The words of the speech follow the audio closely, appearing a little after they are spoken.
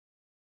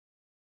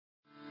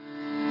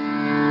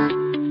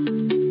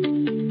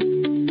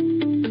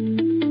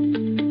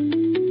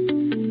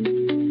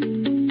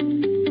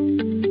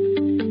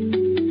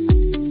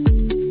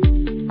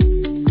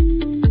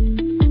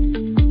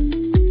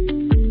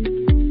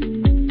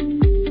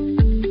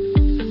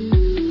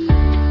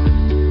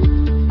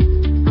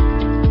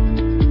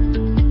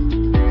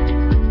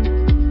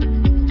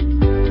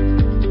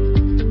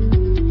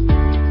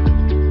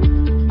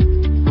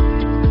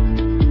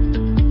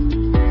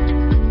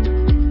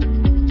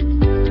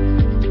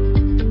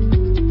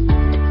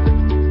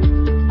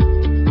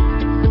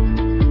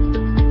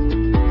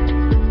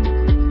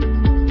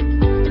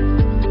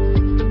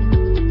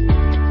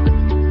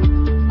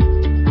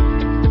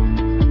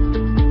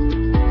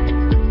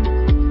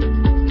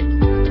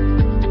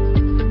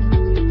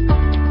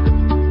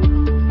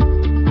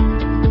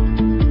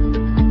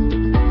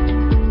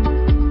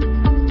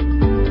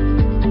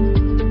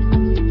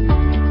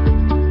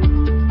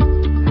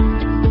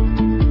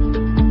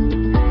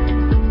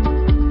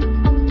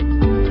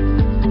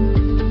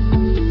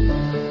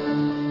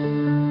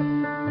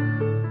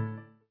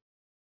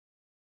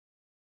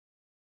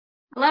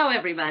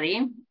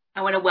everybody.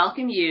 I want to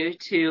welcome you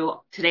to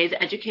today's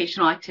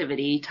educational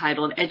activity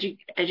titled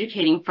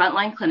Educating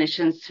Frontline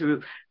Clinicians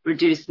to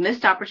Reduce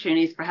Missed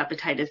Opportunities for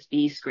Hepatitis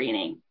B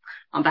Screening.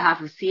 On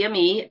behalf of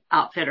CME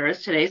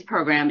Outfitters, today's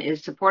program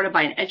is supported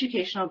by an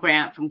educational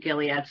grant from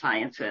Gilead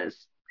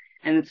Sciences,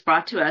 and it's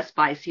brought to us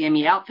by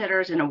CME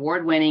Outfitters, an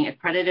award-winning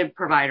accredited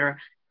provider of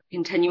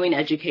continuing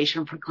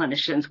education for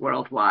clinicians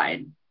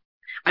worldwide.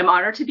 I'm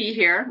honored to be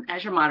here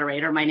as your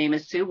moderator. My name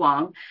is Sue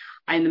Wong.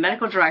 I'm the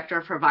medical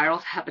director for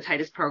viral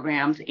hepatitis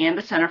programs and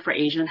the Center for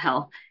Asian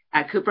Health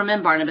at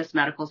Cooperman-Barnabas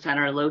Medical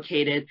Center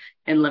located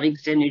in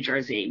Livingston, New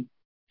Jersey.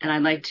 And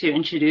I'd like to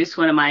introduce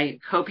one of my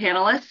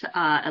co-panelists,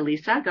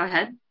 Elisa. Go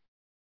ahead.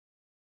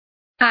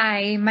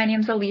 Hi, my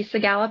name is Elisa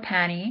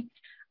Galapani.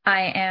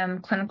 I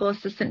am clinical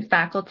assistant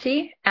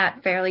faculty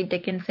at Fairleigh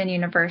Dickinson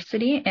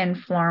University in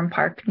Florham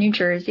Park, New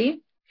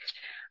Jersey.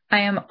 I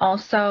am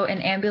also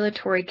an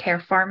ambulatory care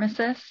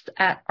pharmacist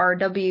at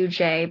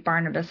RWJ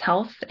Barnabas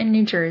Health in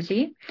New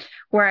Jersey,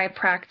 where I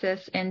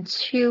practice in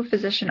 2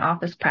 physician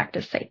office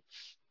practice sites.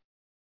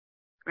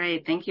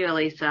 Great. Thank you,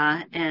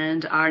 Elisa.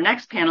 And our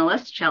next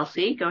panelist,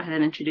 Chelsea, go ahead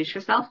and introduce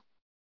yourself.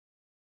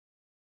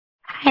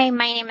 Hi,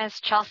 my name is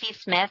Chelsea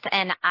Smith,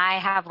 and I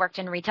have worked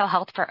in retail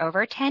health for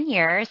over 10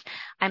 years.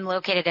 I'm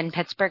located in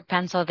Pittsburgh,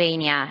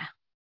 Pennsylvania.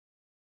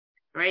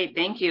 Great.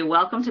 Thank you.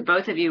 Welcome to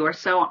both of you. We're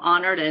so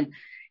honored and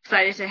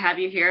excited to have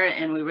you here,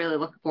 and we really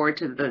look forward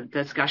to the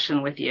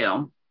discussion with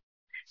you.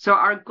 So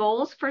our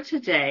goals for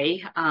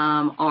today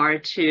are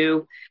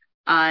to,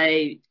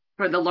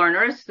 for the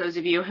learners, those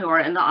of you who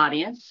are in the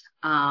audience,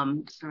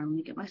 sorry, let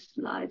me get my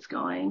slides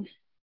going,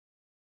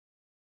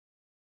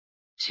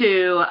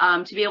 to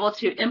be able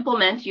to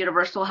implement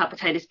universal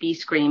hepatitis B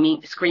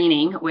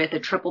screening with a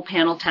triple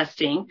panel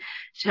testing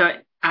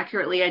to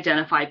accurately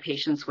identify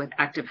patients with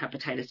active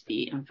hepatitis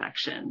B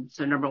infection.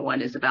 So number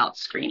 1 is about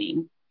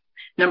screening.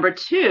 Number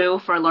 2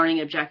 for a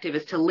learning objective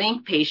is to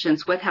link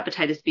patients with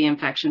hepatitis B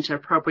infection to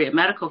appropriate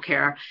medical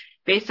care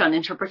based on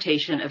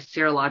interpretation of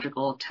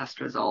serological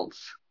test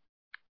results.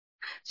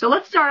 So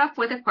let's start off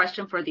with a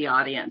question for the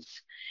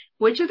audience.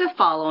 Which of the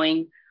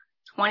following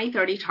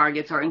 2030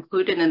 targets are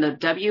included in the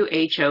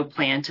WHO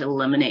plan to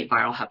eliminate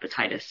viral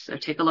hepatitis? So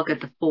take a look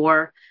at the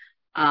 4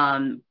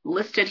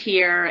 listed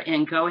here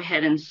and go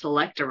ahead and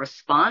select a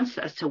response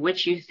as to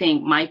which you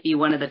think might be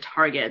one of the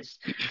targets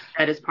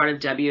that is part of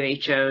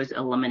WHO's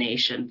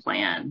elimination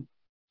plan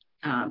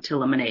to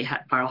eliminate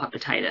viral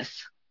hepatitis.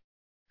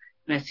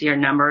 And I see our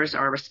numbers,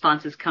 our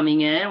responses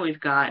coming in.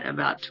 We've got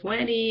about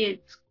 20.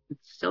 It's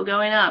still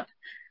going up.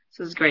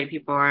 This is great.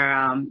 People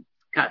are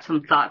got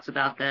some thoughts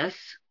about this.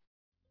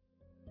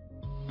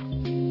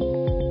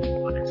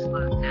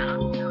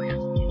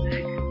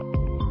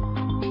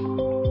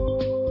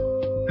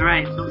 All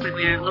right, so it looks like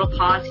we have a little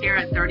pause here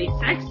at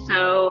 36.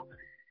 So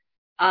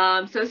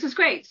this is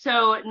great.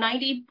 So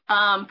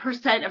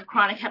 90% of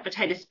chronic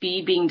hepatitis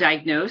B being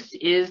diagnosed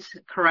is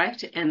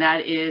correct, and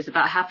that is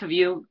about half of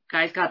you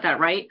guys got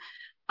that right.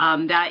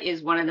 That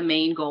is one of the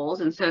main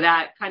goals, and so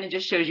that kind of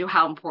just shows you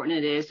how important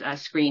it is,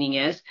 screening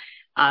is.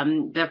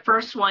 The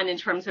first one in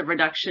terms of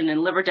reduction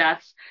in liver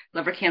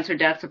cancer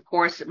deaths, of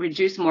course,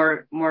 reduce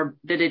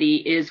morbidity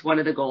is one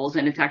of the goals,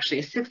 and it's actually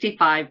a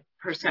 65%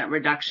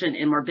 reduction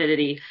in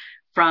morbidity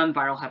from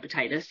viral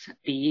hepatitis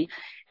B.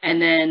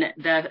 And then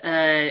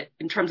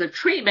in terms of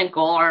treatment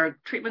goal, our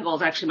treatment goal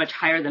is actually much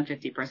higher than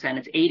 50%.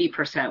 It's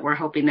 80%. We're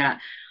hoping that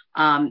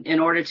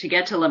in order to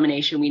get to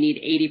elimination, we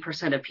need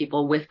 80% of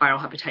people with viral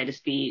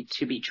hepatitis B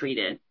to be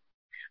treated.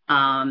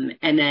 And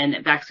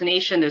then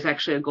vaccination, there's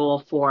actually a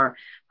goal for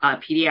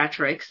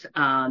pediatrics,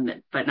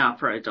 but not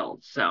for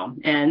adults. So,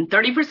 and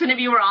 30% of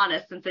you were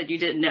honest and said you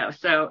didn't know.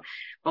 So,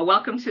 well,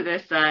 welcome to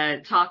this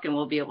talk, and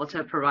we'll be able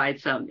to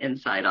provide some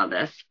insight on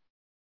this.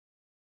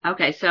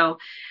 Okay, so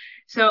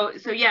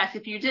yes,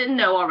 if you didn't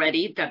know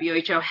already,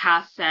 WHO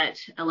has set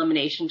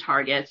elimination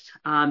targets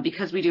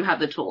because we do have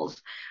the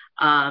tools.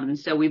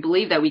 So we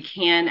believe that we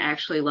can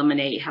actually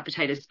eliminate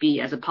hepatitis B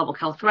as a public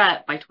health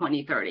threat by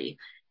 2030.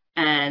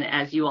 And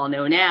as you all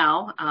know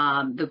now,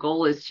 the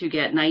goal is to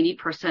get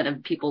 90%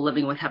 of people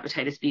living with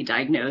hepatitis B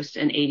diagnosed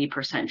and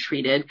 80%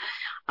 treated,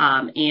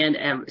 and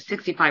a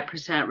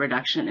 65%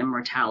 reduction in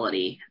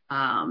mortality.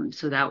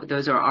 So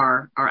those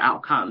are our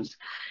outcomes.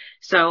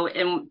 So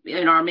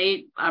in our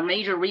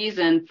major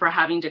reason for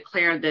having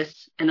declared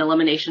this an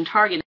elimination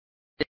target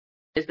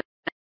is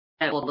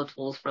that all the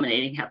tools for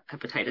eliminating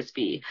hepatitis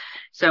B.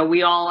 So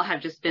we all have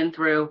just been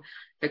through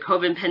the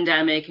COVID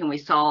pandemic, and we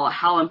saw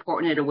how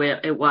important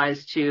it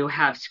was to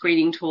have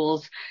screening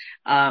tools,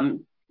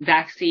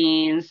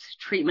 vaccines,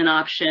 treatment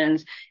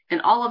options, and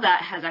all of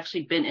that has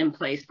actually been in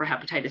place for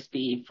hepatitis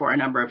B for a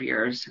number of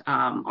years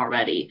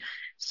already.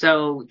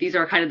 So these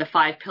are kind of the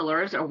 5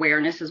 pillars.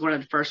 Awareness is one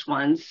of the first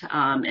ones,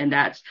 and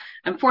that's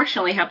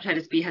unfortunately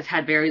hepatitis B has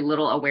had very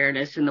little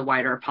awareness in the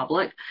wider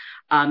public,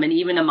 and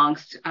even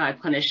amongst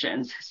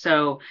clinicians.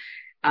 So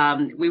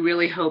we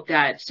really hope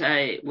that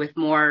with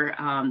more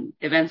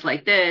events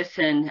like this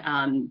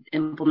and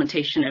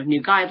implementation of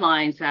new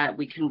guidelines that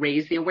we can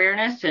raise the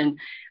awareness, and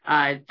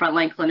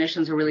frontline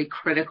clinicians are really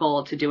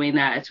critical to doing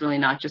that. It's really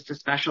not just a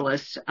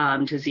specialist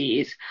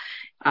disease.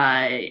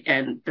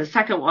 And the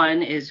second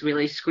one is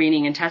really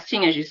screening and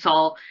testing. As you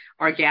saw,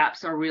 our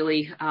gaps are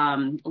really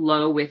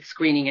low with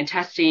screening and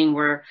testing.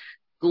 We're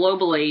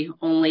globally,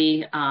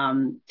 only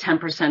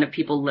 10% of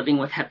people living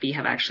with Hep B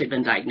have actually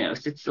been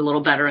diagnosed. It's a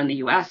little better in the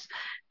U.S.,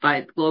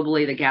 but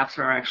globally the gaps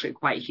are actually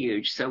quite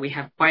huge. So we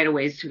have quite a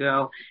ways to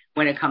go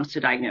when it comes to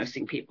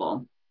diagnosing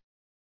people.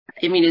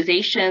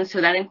 Immunization,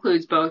 so that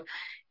includes both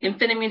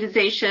infant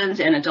immunizations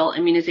and adult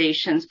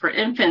immunizations. For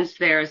infants,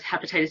 there's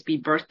hepatitis B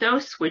birth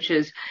dose, which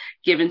is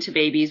given to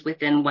babies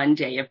within 1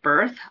 day of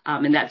birth,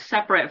 and that's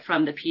separate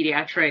from the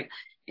pediatric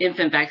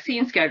infant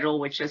vaccine schedule,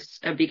 which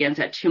begins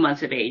at 2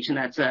 months of age, and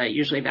that's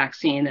usually a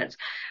vaccine that's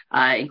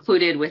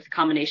included with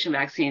combination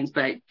vaccines,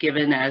 but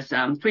given as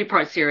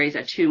 3-part series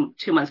at 2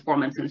 months, 4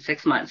 months, and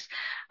 6 months.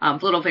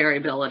 Little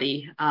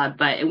variability,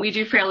 but we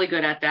do fairly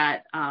good at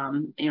that.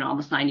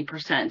 Almost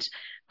 90%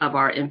 of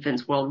our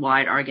infants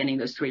worldwide are getting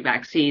those 3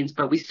 vaccines,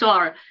 but we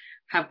still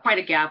have quite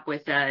a gap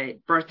with a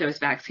birth dose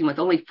vaccine, with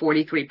only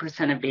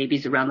 43% of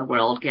babies around the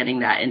world getting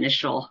that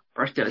initial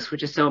birth dose,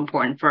 which is so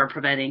important for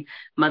preventing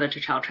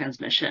mother-to-child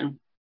transmission.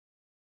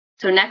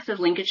 So next is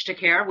linkage to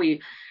care.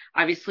 We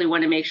obviously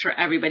want to make sure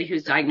everybody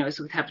who's diagnosed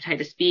with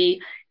hepatitis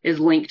B is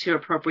linked to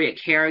appropriate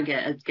care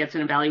and gets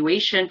an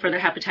evaluation for their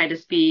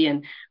hepatitis B.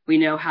 And we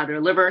know how their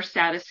liver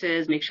status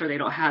is, make sure they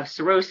don't have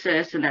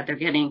cirrhosis, and that they're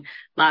getting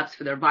labs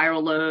for their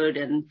viral load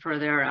and for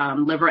their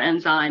liver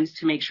enzymes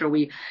to make sure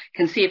we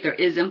can see if there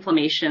is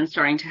inflammation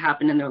starting to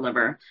happen in their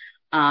liver.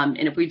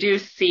 And if we do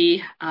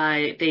see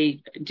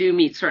they do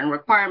meet certain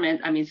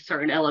requirements,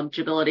 certain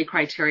eligibility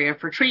criteria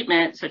for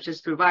treatment, such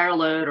as through viral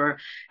load or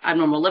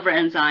abnormal liver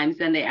enzymes,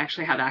 then they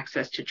actually have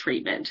access to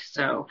treatment.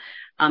 So,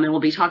 and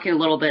we'll be talking a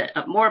little bit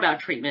more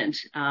about treatment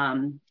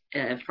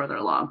further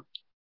along.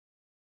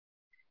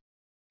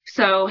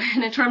 So,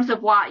 and in terms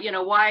of why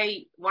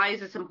is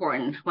this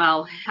important?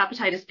 Well,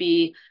 hepatitis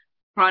B,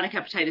 chronic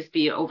hepatitis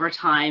B over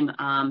time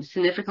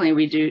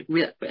significantly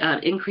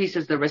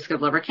increases the risk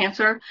of liver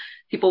cancer.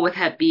 People with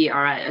Hep B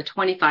are at a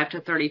 25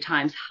 to 30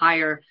 times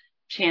higher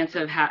chance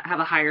of have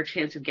a higher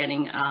chance of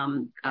getting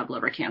of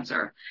liver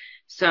cancer.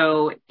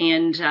 So,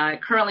 and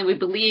currently we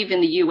believe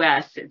in the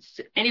U.S. it's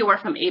anywhere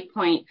from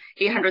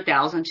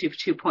 800,000 to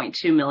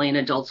 2.2 million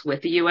adults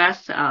with the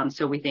U.S.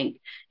 So we think,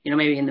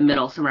 maybe in the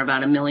middle, somewhere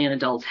about 1 million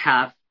adults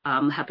have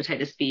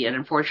hepatitis B, and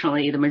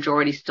unfortunately the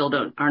majority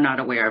still are not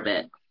aware of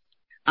it.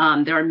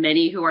 There are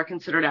many who are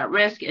considered at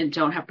risk and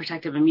don't have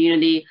protective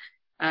immunity.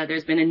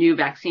 There's been a new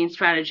vaccine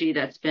strategy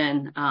that's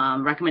been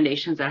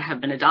recommendations that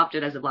have been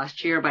adopted as of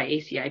last year by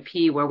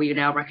ACIP, where we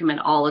now recommend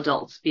all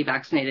adults be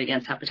vaccinated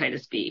against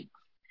hepatitis B.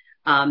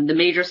 The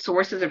major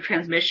sources of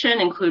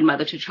transmission include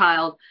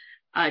mother-to-child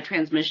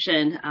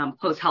transmission,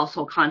 close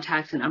household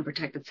contacts, and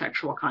unprotected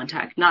sexual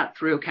contact, not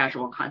through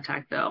casual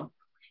contact, though.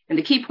 And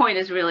the key point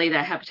is really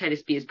that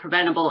hepatitis B is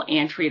preventable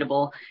and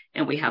treatable,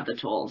 and we have the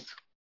tools.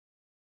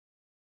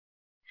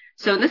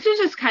 So this is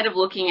just kind of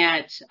looking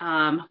at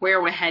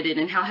where we're headed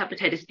and how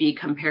hepatitis B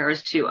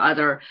compares to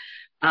other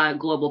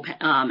global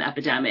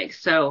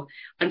epidemics. So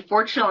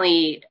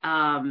unfortunately,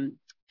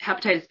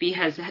 hepatitis B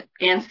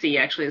and C,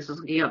 actually, this is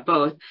looking at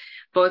both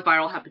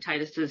viral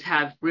hepatitises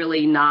have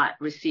really not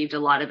received a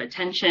lot of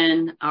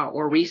attention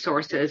or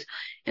resources.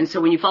 And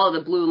so when you follow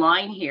the blue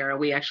line here,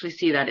 we actually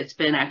see that it's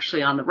been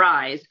actually on the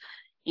rise.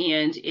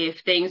 And if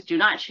things do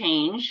not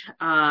change,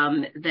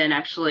 then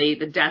actually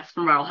the deaths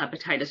from viral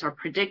hepatitis are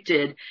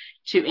predicted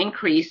to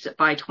increase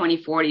by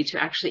 2040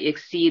 to actually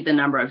exceed the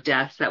number of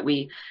deaths that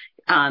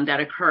that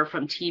occur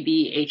from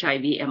TB,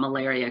 HIV, and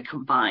malaria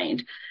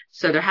combined.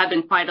 So there have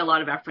been quite a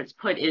lot of efforts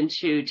put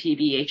into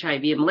TB,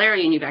 HIV, and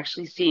malaria, and you've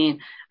actually seen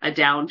a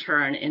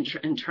downturn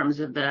in terms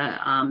of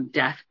the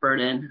death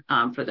burden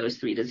for those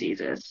 3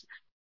 diseases.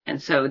 And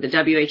so the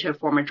WHO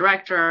former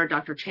director,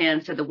 Dr.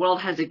 Chan, said the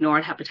world has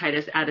ignored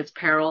hepatitis at its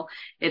peril.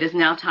 It is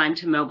now time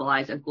to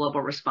mobilize a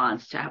global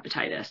response to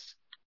hepatitis.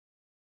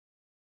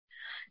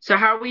 So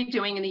how are we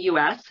doing in the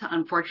U.S.?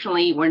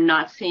 Unfortunately, we're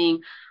not seeing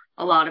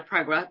a lot of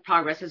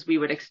progress as we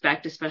would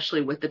expect,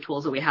 especially with the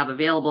tools that we have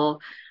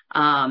available.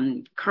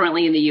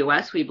 Currently in the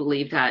U.S., we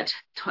believe that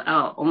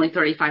only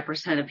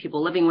 35% of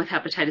people living with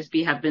hepatitis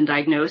B have been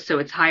diagnosed. So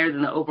it's higher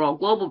than the overall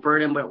global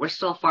burden, but we're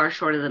still far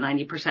short of the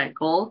 90%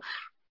 goal.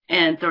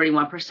 And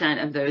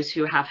 31% of those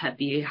who have Hep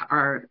B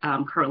are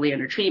currently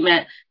under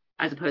treatment,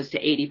 as opposed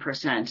to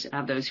 80%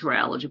 of those who are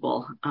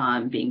eligible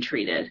being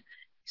treated.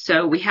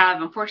 So we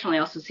have, unfortunately,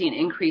 also seen an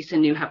increase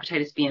in new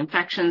hepatitis B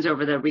infections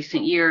over the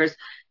recent years.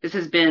 This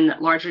has been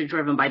largely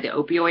driven by the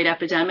opioid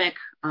epidemic,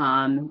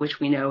 which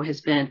we know has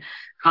been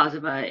cause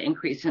of an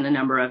increase in a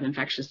number of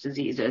infectious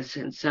diseases.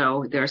 And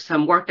so there's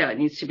some work that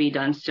needs to be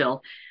done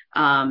still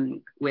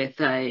with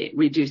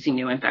reducing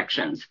new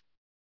infections.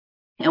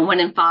 And 1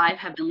 in 5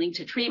 have been linked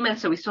to treatment.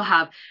 So we still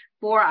have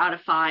 4 out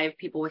of 5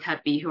 people with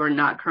Hep B who are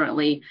not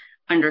currently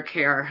under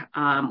care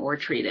or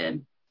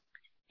treated.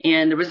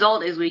 And the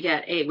result is we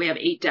have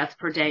 8 deaths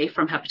per day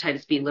from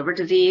hepatitis B liver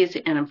disease.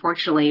 And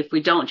unfortunately, if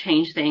we don't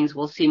change things,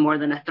 we'll see more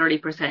than a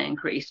 30%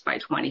 increase by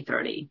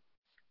 2030.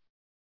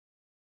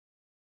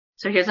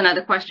 So here's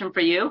another question for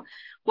you.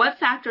 What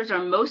factors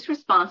are most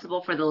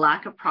responsible for the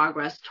lack of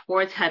progress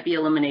towards Hep B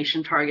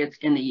elimination targets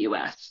in the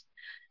U.S.?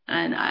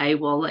 And I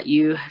will let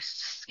you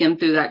skim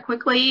through that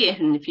quickly.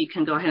 And if you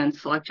can go ahead and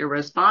select your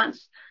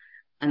response,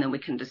 and then we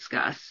can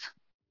discuss.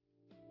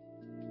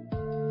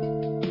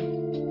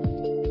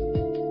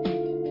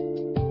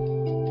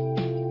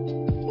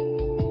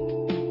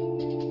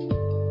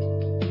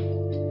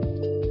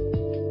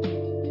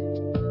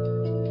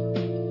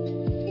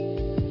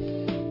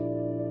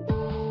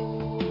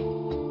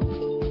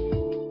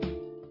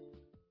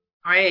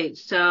 All right.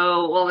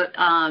 So,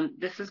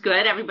 this is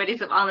good.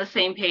 Everybody's on the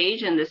same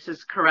page, and this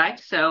is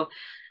correct. So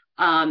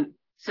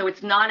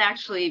it's not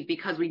actually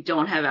because we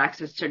don't have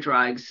access to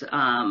drugs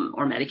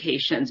or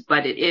medications,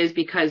 but it is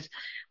because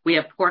we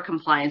have poor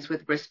compliance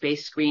with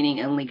risk-based screening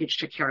and linkage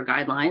to care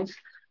guidelines.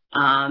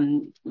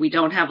 We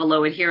don't have a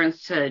low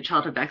adherence to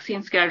childhood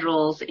vaccine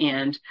schedules,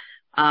 and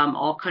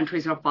all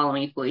countries are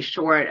falling equally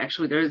short.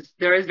 Actually,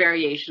 there is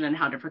variation in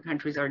how different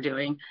countries are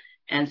doing,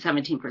 and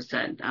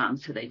 17%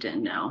 so they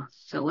didn't know.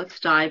 So let's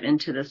dive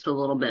into this a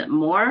little bit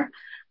more.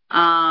 What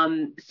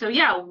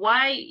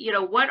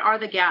are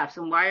the gaps,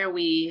 and why do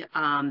we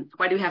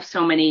have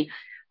so many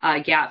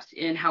gaps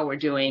in how we're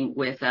doing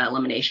with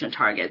elimination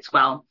targets?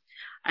 Well,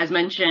 as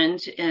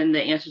mentioned in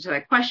the answer to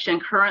that question,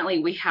 currently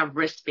we have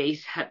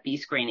risk-based Hep B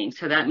screening.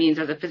 So that means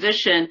as a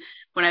physician,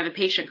 when I have a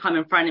patient come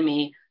in front of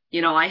me,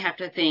 I have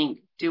to think,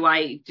 do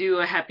I do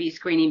a Hep B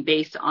screening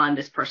based on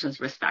this person's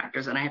risk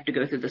factors? And I have to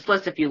go through this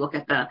list. If you look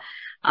at the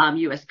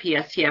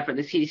USPSTF or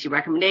the CDC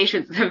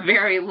recommendations, it's a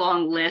very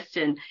long list,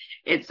 and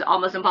it's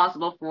almost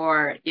impossible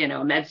for,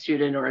 a med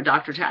student or a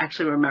doctor to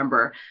actually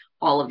remember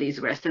all of these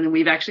risks. And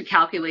we've actually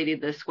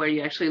calculated this where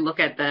you actually look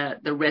at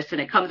the risks,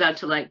 and it comes out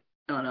to like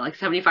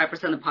 75%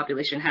 of the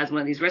population has one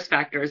of these risk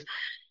factors.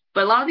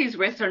 But a lot of these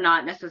risks are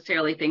not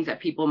necessarily things that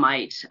people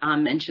might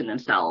mention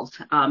themselves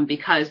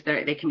because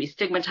they can be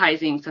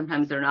stigmatizing.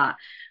 Sometimes they're not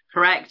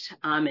correct,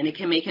 and it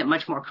can make it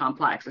much more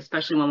complex,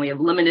 especially when we have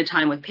limited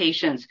time with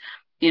patients.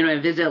 A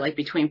visit like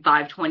between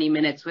 5-20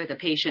 minutes with a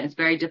patient, it's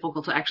very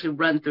difficult to actually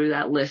run through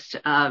that list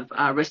of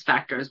risk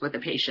factors with a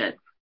patient.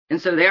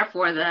 And so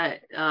therefore,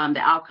 the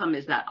outcome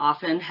is that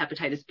often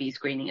hepatitis B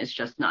screening is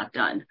just not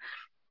done.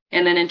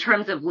 And then in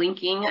terms of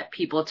linking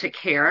people to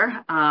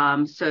care,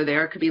 so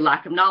there could be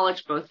lack of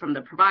knowledge, both from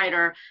the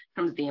provider,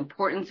 from the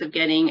importance of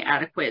getting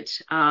adequate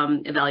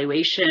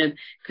evaluation,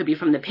 could be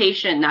from the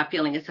patient not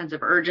feeling a sense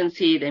of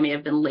urgency. They may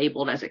have been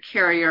labeled as a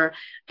carrier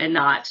and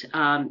not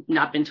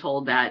been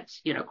told that,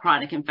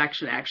 chronic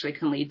infection actually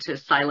can lead to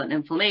silent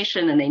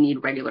inflammation and they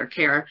need regular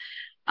care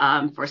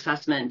for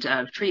assessment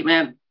of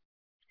treatment.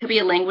 Could be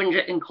a language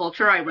and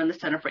culture. I run the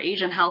Center for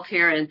Asian Health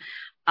here, and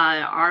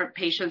our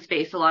patients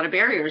face a lot of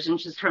barriers in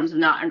just terms of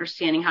not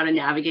understanding how to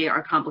navigate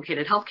our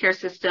complicated healthcare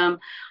system.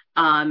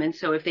 And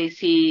so if they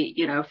see,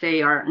 if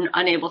they are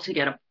unable to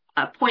get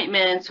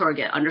appointments or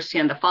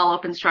understand the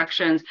follow-up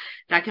instructions,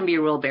 that can be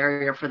a real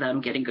barrier for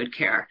them getting good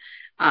care.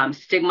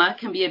 Stigma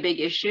can be a big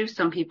issue.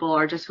 Some people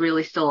are just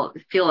really still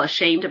feel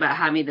ashamed about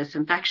having this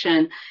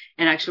infection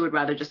and actually would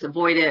rather just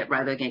avoid it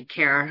rather than get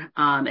care.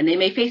 And they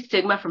may face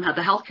stigma from the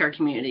healthcare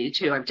community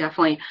too. I've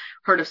definitely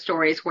heard of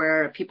stories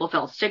where people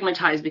felt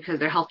stigmatized because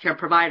their healthcare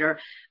provider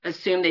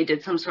assumed they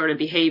did some sort of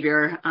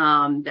behavior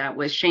that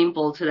was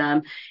shameful to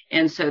them.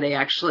 And so they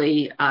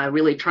actually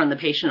really turned the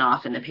patient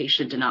off, and the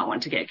patient did not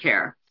want to get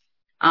care.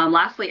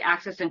 Lastly,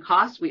 access and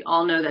cost. We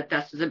all know that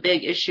this is a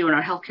big issue in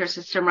our healthcare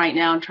system right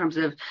now in terms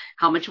of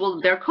how much will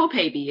their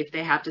copay be if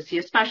they have to see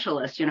a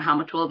specialist, how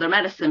much will their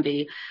medicine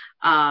be?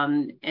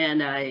 And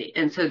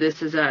so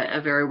this is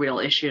a very real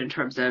issue in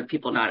terms of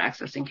people not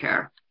accessing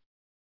care.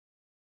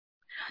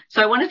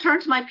 So I want to turn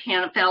to my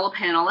fellow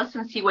panelists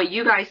and see what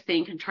you guys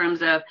think in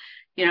terms of,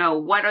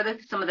 what are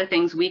some of the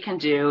things we can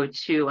do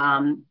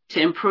to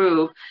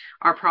improve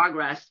our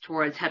progress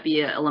towards Hep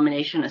B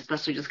elimination,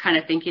 especially just kind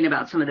of thinking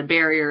about some of the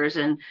barriers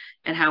and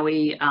how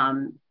we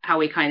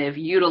kind of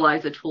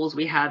utilize the tools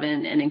we have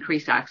and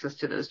increase access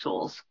to those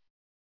tools.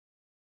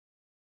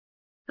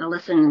 So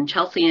listen,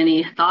 Chelsea,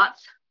 any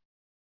thoughts?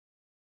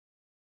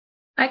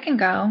 I can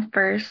go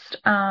first.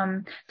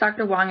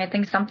 Dr. Wong, I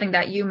think something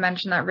that you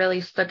mentioned that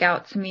really stuck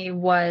out to me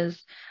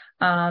was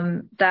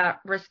that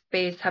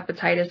risk-based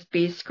hepatitis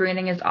B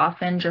screening is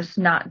often just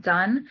not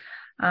done.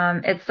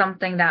 It's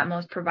something that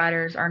most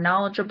providers are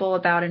knowledgeable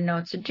about and know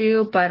what to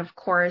do. But of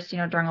course,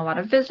 during a lot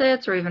of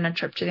visits or even a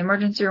trip to the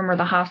emergency room or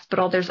the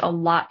hospital, there's a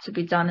lot to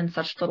be done in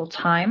such little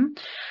time.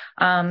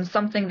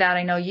 Something that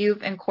I know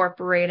you've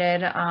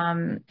incorporated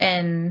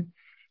in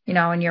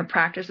your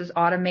practice is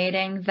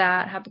automating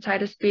that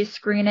hepatitis B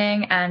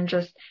screening and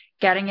just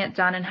getting it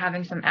done and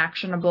having some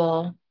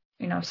actionable,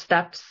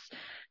 steps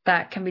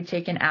that can be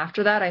taken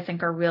after that, I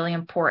think are really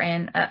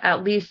important,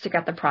 at least to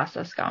get the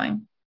process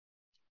going.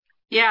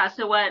 Yeah.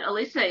 So what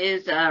Elisa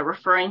is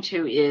referring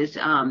to is,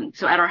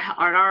 so at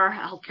our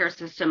healthcare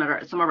system,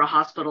 at some of our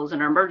hospitals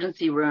and our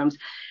emergency rooms,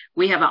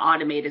 we have an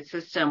automated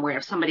system where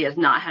if somebody has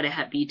not had a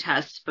Hep B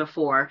test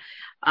before,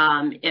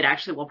 it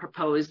actually will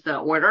propose the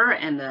order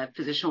and the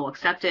physician will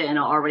accept it, and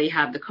it'll already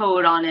have the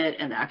code on it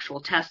and the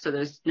actual test. So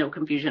there's no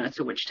confusion as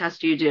to which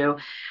test you do.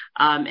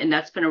 And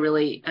that's been a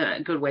really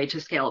good way to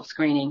scale up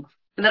screening.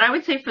 And then I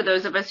would say for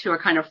those of us who are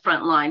kind of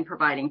frontline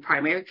providing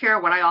primary care,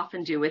 what I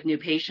often do with new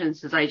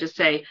patients is I just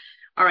say,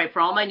 all right, for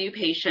all my new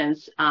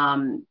patients,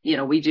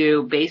 we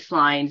do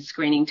baseline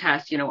screening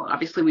tests.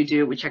 Obviously we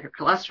check your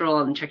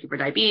cholesterol and check you for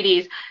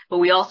diabetes, but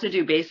we also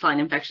do baseline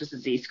infectious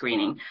disease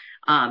screening.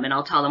 And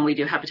I'll tell them we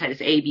do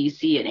hepatitis A, B,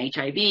 C, and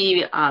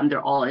HIV.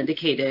 They're all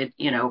indicated,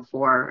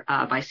 for,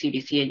 by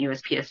CDC and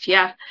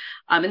USPSTF.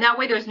 And that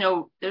way there's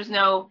no,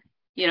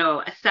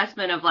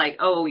 assessment of like,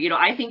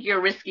 I think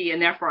you're risky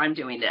and therefore I'm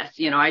doing this.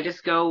 I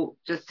just tell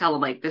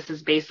them like, this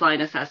is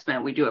baseline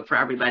assessment. We do it for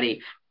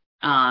everybody.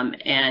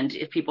 And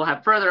if people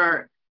have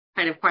further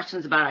kind of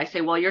questions about it, I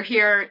say, well, you're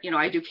here,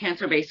 I do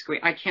cancer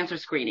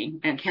screening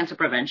and cancer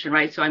prevention,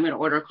 right? So I'm going to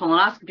order a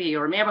colonoscopy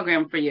or a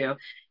mammogram for you.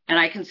 And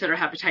I consider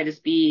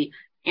hepatitis B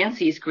and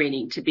C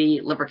screening to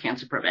be liver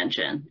cancer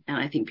prevention. And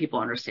I think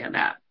people understand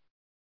that.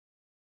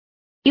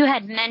 You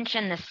had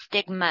mentioned the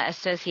stigma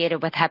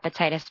associated with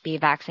hepatitis B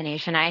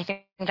vaccination. I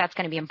think that's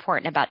going to be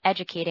important about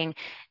educating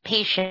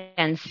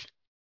patients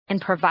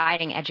and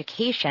providing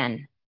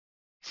education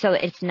so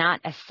it's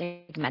not as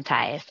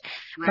stigmatized.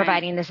 Right.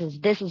 Providing this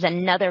is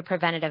another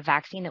preventative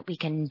vaccine that we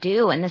can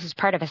do. And this is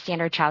part of a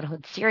standard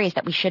childhood series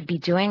that we should be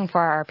doing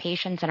for our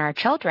patients and our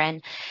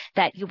children,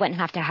 that you wouldn't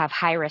have to have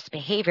high risk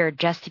behavior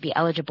just to be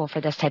eligible for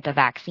this type of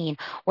vaccine,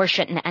 or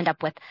shouldn't end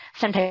up with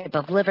some type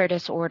of liver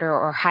disorder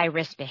or high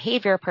risk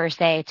behavior per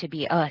se to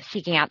be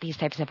seeking out these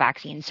types of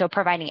vaccines. So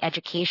providing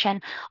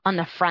education on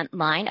the front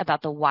line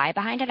about the why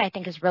behind it, I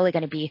think is really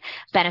going to be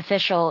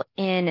beneficial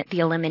in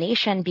the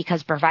elimination,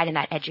 because providing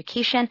that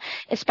education,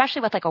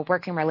 especially with like a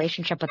working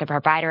relationship with a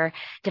provider,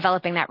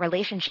 developing that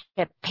relationship,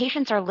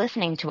 patients are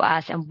listening to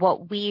us, and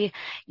what we,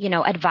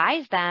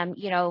 advise them,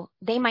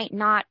 they might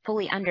not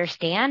fully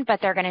understand, but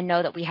they're going to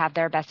know that we have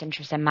their best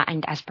interest in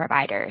mind as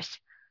providers.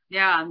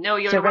 Yeah, no,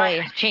 you're so right.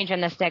 Really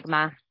changing the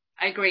stigma.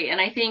 I agree. And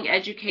I think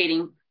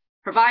educating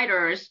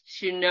providers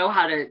to know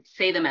how to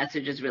say the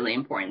message is really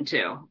important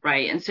too,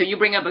 right? And so you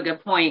bring up a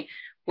good point,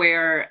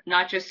 where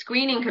not just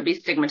screening could be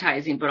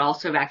stigmatizing, but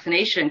also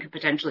vaccination could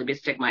potentially be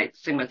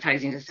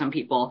stigmatizing to some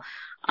people.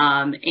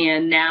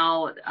 And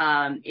now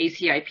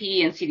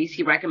ACIP and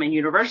CDC recommend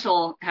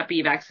universal Hep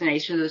B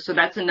vaccination. So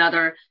that's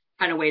another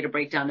kind of way to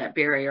break down that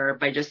barrier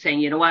by just saying,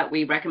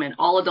 we recommend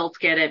all adults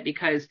get it,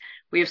 because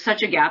we have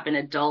such a gap in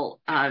adult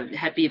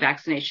Hep B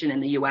vaccination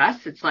in the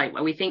U.S. It's like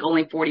we think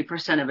only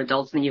 40% of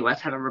adults in the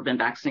U.S. have ever been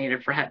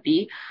vaccinated for Hep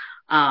B.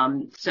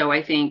 So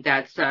I think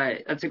that's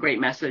a great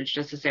message,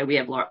 just to say we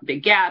have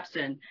big gaps,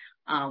 and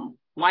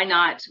why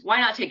not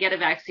get a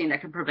vaccine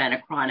that can prevent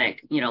a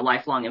chronic,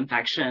 lifelong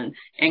infection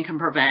and can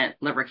prevent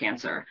liver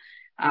cancer.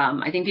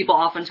 I think people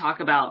often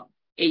talk about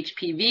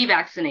HPV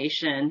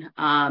vaccination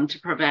to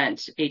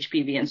prevent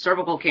HPV and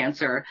cervical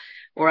cancer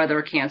or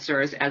other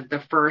cancers as the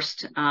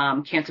first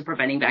cancer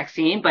preventing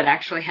vaccine, but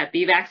actually Hep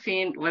B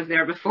vaccine was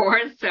there before.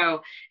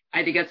 So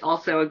I think it's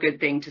also a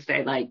good thing to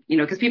say, like,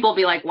 because people will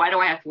be like, why do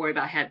I have to worry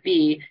about Hep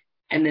B?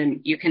 And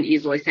then you can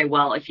easily say,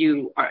 well, if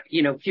you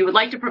would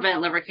like to prevent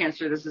liver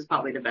cancer, this is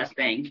probably the best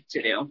thing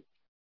to do.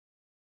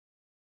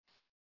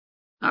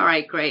 All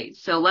right, great.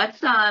 So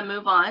let's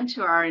move on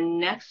to our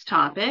next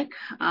topic.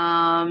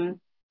 Let's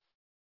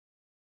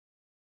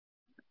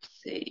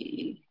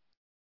see.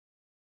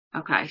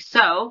 Okay,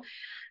 so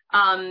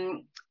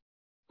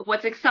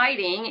what's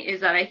exciting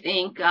is that I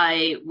think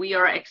we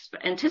are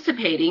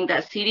anticipating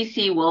that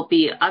CDC will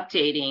be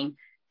updating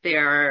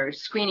their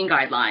screening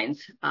guidelines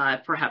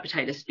for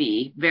hepatitis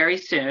B very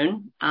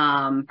soon,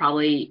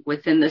 probably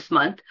within this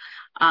month.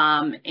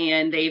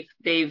 And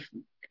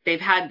they've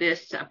had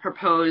this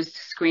proposed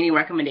screening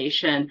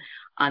recommendation.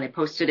 They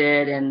posted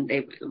it and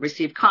they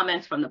received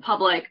comments from the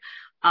public.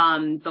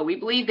 But we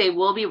believe they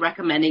will be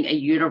recommending a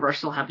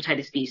universal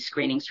hepatitis B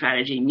screening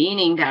strategy,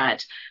 meaning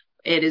that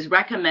it is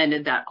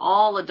recommended that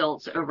all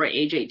adults over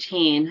age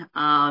 18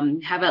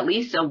 have at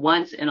least a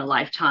once in a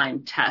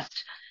lifetime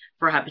test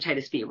for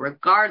hepatitis B,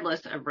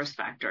 regardless of risk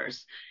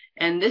factors.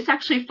 And this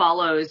actually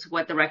follows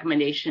what the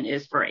recommendation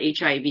is for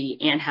HIV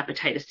and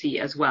hepatitis C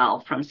as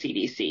well from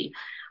CDC.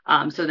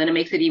 So then it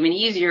makes it even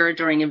easier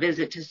during a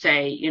visit to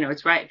say,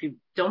 it's right. If you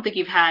don't think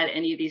you've had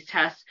any of these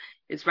tests,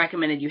 it's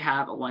recommended you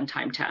have a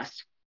one-time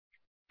test.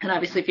 And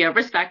obviously, if you have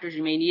risk factors,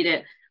 you may need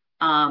it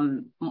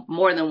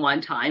more than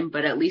one time,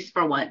 but at least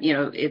for one,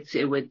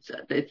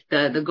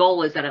 the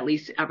goal is that at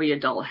least every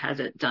adult has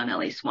it done at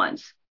least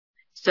once.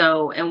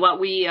 So, and what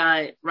we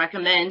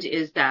recommend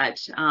is that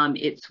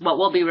what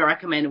will be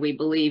recommended, we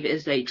believe,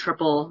 is a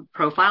triple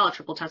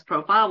test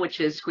profile,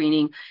 which is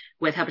screening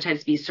with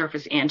hepatitis B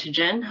surface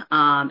antigen,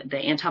 the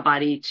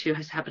antibody to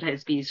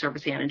hepatitis B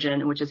surface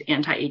antigen, which is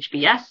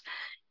anti-HBs,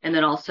 and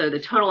then also the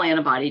total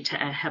antibody to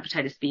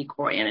hepatitis B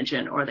core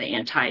antigen, or the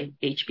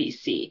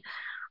anti-HBC.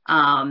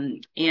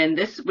 And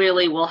this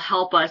really will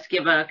help us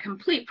give a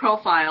complete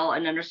profile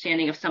and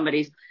understanding of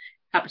somebody's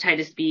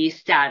hepatitis B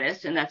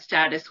status, and that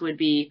status would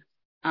be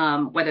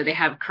whether they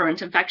have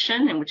current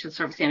infection, in which the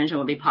surface antigen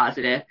will be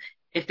positive.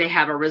 If they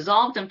have a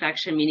resolved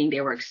infection, meaning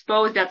they were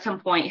exposed at some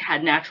point,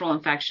 had natural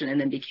infection,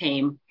 and then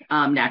became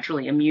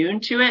naturally immune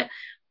to it,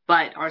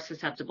 but are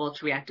susceptible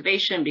to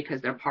reactivation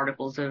because they're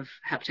particles of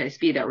hepatitis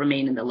B that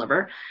remain in the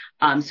liver.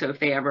 So if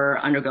they ever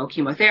undergo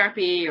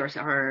chemotherapy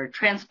or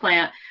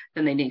transplant,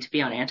 then they need to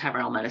be on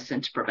antiviral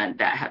medicine to prevent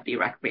that Hep B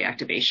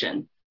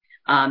reactivation.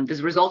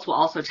 These results will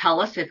also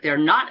tell us if they're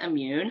not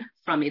immune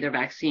from either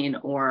vaccine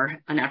or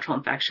a natural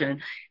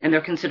infection, and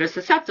they're considered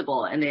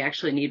susceptible and they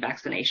actually need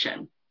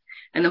vaccination.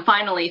 And then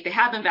finally, if they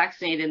have been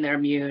vaccinated and they're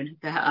immune,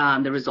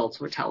 the results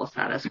will tell us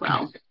that as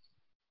well.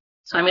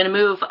 So I'm going to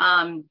move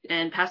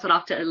and pass it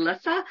off to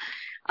Alyssa.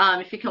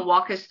 If you can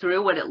walk us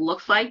through what it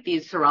looks like,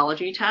 these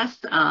serology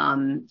tests.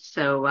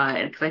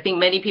 Because I think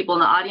many people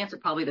in the audience are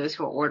probably those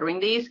who are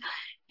ordering these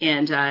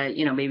and,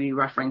 maybe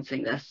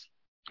referencing this.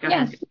 Go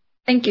ahead. Yes.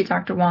 Thank you,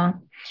 Dr.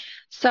 Wong.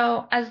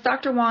 So as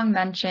Dr. Wong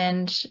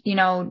mentioned,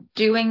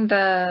 doing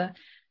the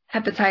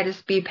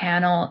hepatitis B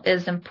panel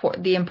is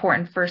the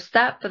important first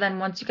step. But then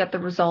once you get the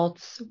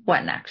results,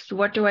 what next?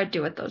 What do I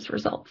do with those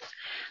results?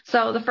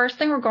 So the first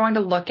thing we're going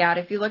to look at,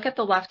 if you look at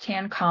the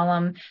left-hand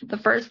column, the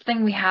first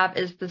thing we have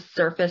is the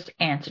surface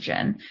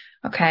antigen.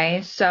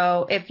 Okay.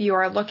 So if you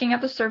are looking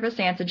at the surface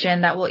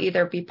antigen, that will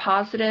either be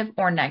positive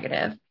or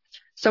negative.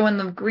 So in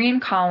the green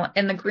column,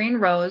 in the green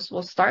rows,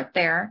 we'll start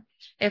there.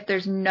 If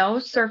there's no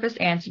surface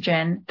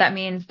antigen, that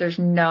means there's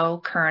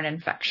no current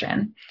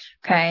infection.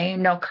 Okay.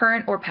 No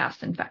current or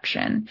past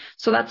infection.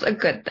 So that's a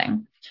good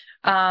thing.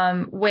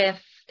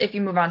 If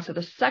you move on to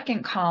the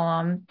second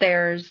column,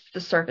 there's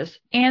the surface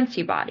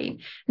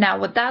antibody. Now,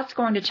 what that's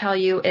going to tell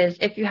you is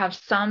if you have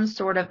some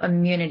sort of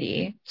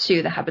immunity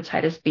to the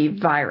hepatitis B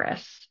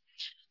virus.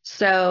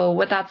 So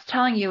what that's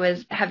telling you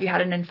is, have you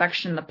had an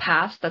infection in the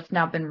past that's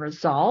now been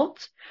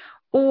resolved?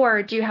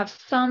 Or do you have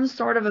some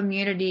sort of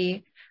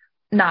immunity,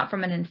 not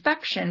from an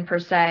infection per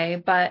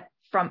se, but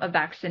from a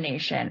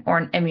vaccination or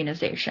an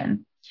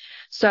immunization?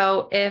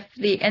 So if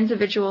the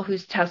individual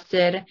who's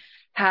tested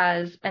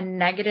has a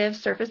negative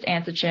surface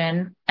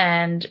antigen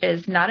and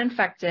is not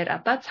infected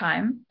at that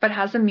time, but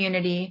has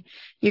immunity,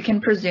 you can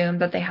presume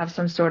that they have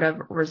some sort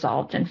of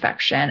resolved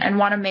infection and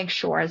want to make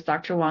sure, as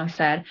Dr. Wong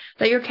said,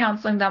 that you're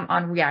counseling them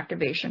on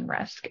reactivation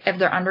risk. If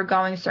they're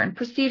undergoing certain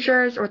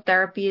procedures or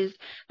therapies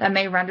that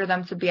may render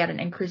them to be at an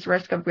increased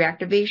risk of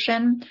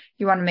reactivation,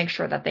 you want to make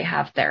sure that they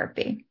have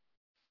therapy.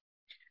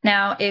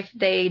 Now, if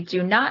they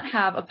do not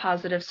have a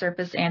positive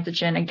surface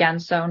antigen, again,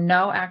 so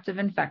no active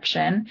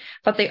infection,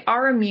 but they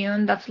are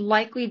immune, that's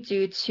likely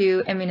due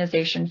to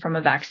immunization from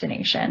a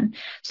vaccination.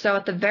 So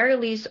at the very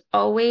least,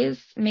 always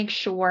make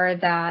sure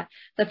that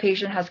the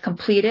patient has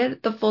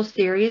completed the full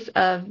series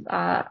of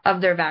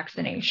their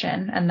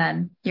vaccination, and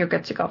then you're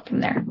good to go from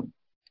there.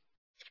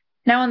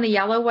 Now in the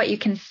yellow, what you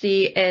can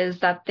see is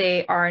that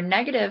they are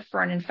negative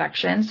for an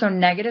infection, so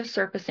negative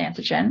surface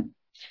antigen.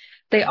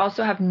 They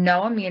also have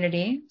no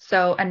immunity,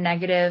 so a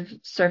negative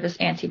surface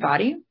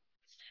antibody,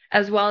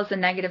 as well as a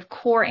negative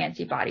core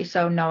antibody,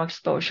 so no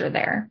exposure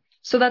there.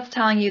 So that's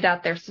telling you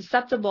that they're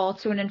susceptible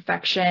to an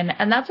infection,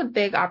 and that's a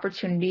big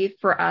opportunity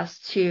for us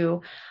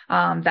to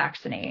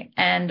vaccinate.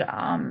 And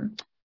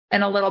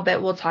in a little bit,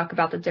 we'll talk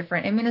about the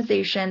different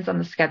immunizations and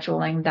the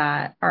scheduling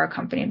that are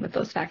accompanied with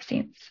those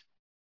vaccines.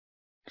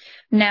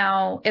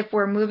 Now, if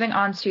we're moving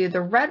on to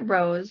the red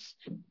rows,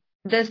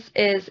 this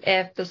is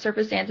if the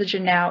surface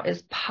antigen now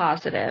is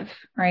positive,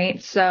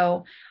 right?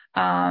 So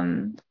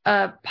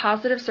a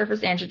positive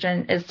surface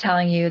antigen is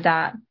telling you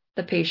that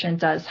the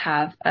patient does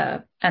have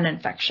an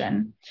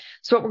infection.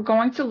 So what we're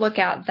going to look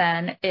at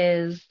then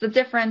is the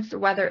difference,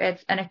 whether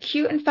it's an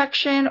acute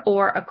infection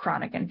or a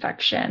chronic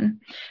infection,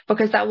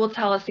 because that will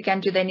tell us, again,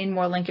 do they need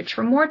more linkage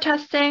for more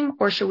testing,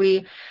 or should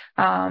we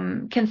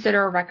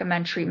consider or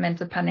recommend treatment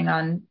depending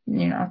on,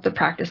 the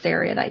practice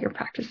area that you're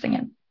practicing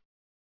in.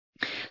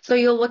 So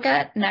you'll look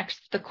at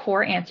next the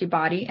core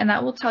antibody, and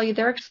that will tell you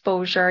their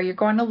exposure. You're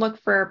going to look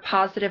for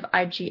positive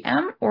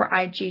IgM or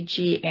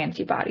IgG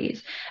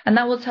antibodies, and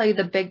that will tell you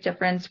the big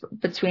difference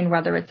between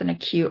whether it's an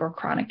acute or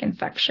chronic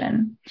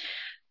infection.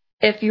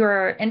 If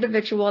your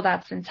individual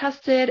that's been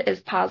tested is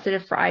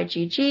positive for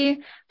IgG,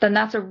 then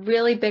that's a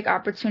really big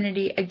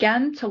opportunity,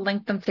 again, to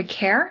link them to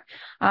care.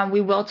 We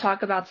will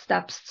talk about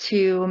steps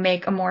to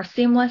make a more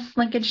seamless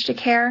linkage to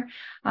care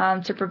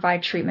to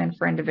provide treatment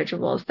for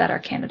individuals that are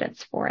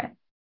candidates for it.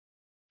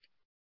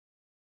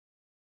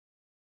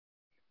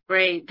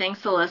 Great.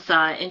 Thanks,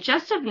 Alyssa. And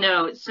just of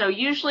note, so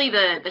usually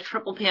the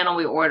triple panel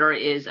we order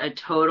is a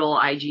total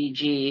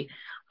IgG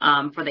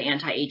for the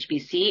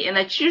anti-HBC, and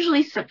that's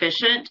usually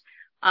sufficient.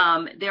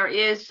 There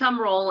is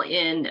some role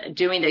in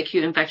doing the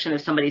acute infection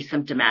if somebody's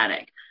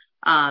symptomatic.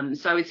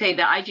 So I would say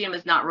the IgM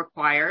is not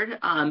required,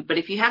 but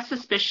if you have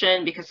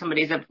suspicion because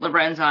somebody's liver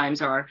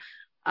enzymes are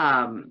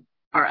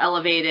are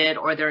elevated,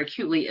 or they're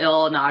acutely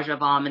ill, nausea,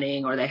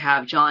 vomiting, or they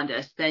have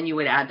jaundice, then you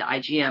would add the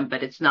IgM,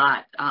 but it's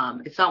not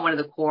one of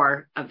the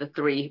core of the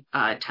 3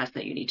 tests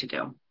that you need to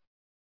do.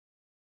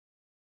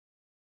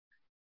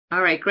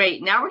 All right,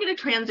 great. Now we're going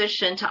to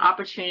transition to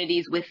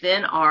opportunities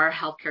within our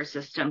healthcare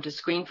system to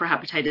screen for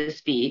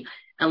hepatitis B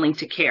and link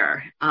to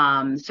care.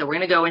 So we're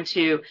going to go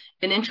into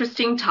an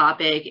interesting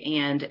topic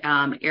and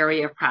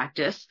area of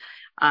practice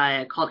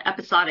called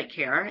episodic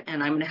care,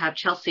 and I'm going to have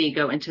Chelsea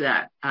go into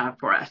that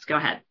for us. Go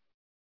ahead.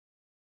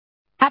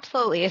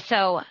 Absolutely.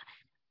 So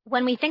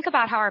when we think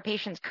about how our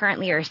patients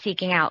currently are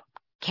seeking out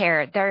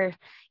care,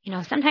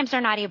 sometimes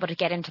they're not able to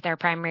get into their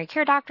primary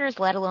care doctors,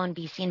 let alone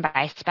be seen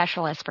by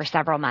specialists for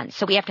several months.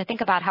 So we have to think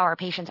about how our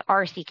patients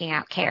are seeking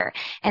out care,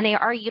 and they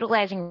are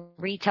utilizing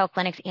retail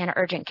clinics and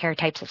urgent care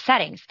types of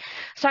settings.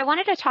 So I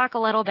wanted to talk a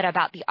little bit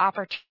about the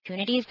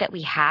opportunities that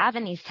we have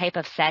in these type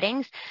of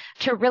settings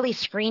to really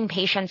screen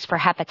patients for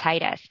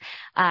hepatitis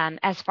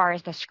as far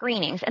as the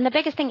screenings. And the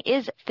biggest thing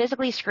is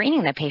physically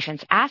screening the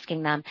patients,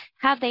 asking them,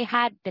 have they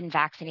been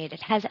vaccinated?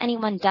 Has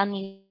anyone done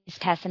these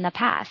tests in the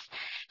past?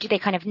 Do they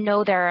kind of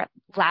know their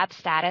lab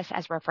status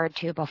as referred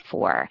to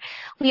before?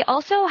 We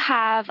also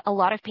have a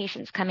lot of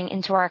patients coming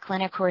into our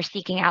clinic who are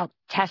seeking out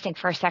testing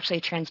for sexually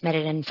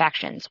transmitted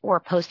infections or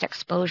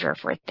post-exposure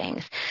for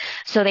things.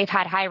 So they've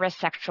had high-risk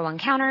sexual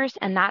encounters,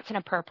 and that's an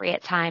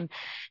appropriate time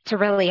to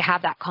really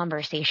have that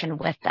conversation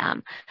with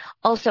them.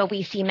 Also,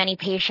 we see many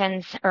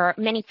patients or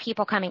many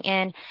people coming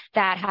in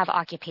that have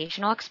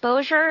occupational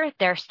exposure.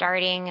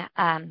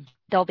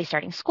 They'll be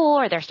starting school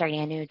or they're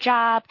starting a new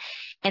job,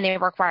 and they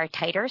require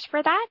titers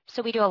for that.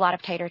 So we do a lot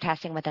of titer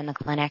testing within the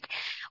clinic.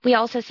 We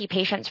also see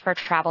patients for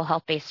travel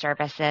health-based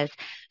services.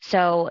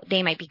 So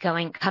they might be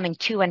coming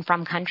to and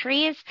from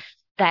countries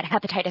that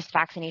hepatitis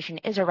vaccination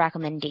is a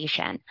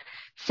recommendation.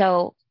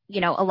 So,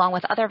 along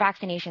with other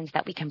vaccinations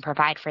that we can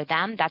provide for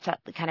them, that's a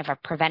kind of a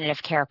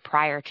preventative care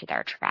prior to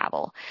their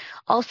travel.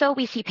 Also,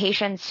 we see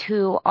patients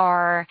who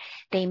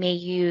they may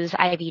use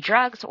IV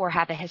drugs or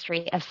have a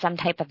history of some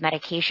type of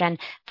medication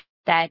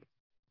that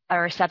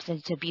or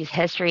substance abuse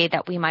history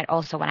that we might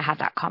also want to have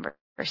that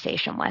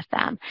conversation with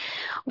them.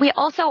 We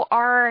also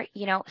are,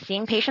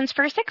 seeing patients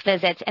for sick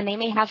visits, and they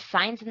may have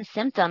signs and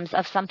symptoms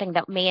of something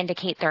that may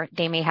indicate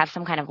they may have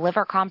some kind of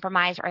liver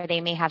compromise, or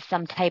they may have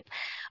some type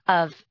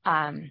of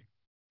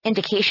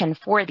indication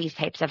for these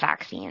types of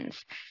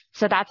vaccines.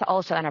 So that's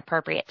also an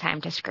appropriate time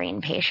to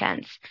screen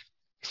patients.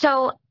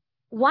 So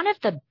one of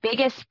the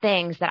biggest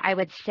things that I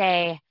would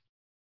say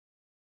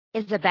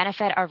is the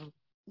benefit of,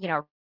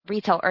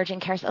 retail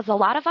urgent care is a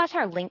lot of us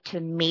are linked to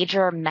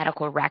major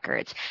medical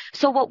records.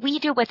 So what we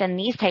do within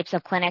these types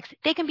of clinics,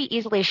 they can be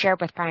easily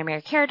shared with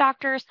primary care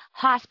doctors,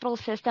 hospital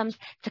systems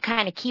to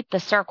kind of keep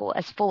the circle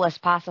as full as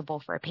possible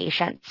for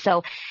patients.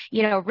 So,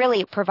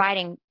 really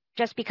providing,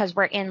 just because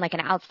we're in like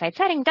an outside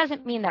setting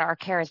doesn't mean that our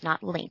care is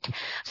not linked.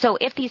 So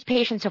if these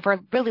patients, if we're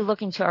really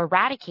looking to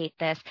eradicate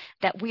this,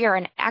 that we are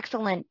an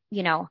excellent,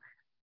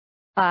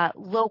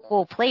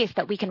 local place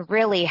that we can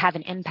really have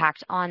an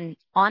impact on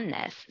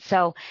this.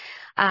 So,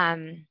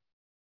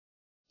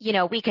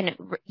 we can,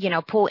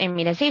 pull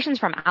immunizations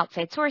from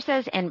outside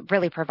sources and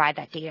really provide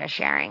that data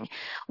sharing.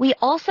 We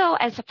also,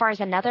 as far as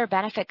another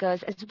benefit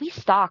goes, is we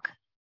stock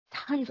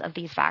tons of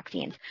these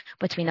vaccines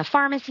between the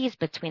pharmacies,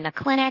 between the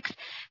clinics,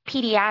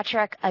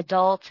 pediatric,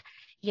 adult.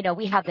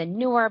 We have the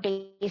newer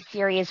base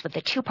series with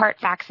the 2-part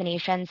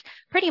vaccinations.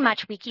 Pretty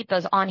much we keep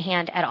those on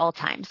hand at all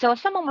times. So if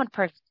someone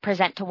would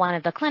present to one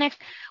of the clinics,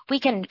 we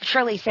can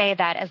surely say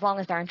that as long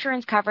as their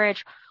insurance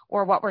coverage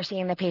or what we're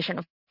seeing the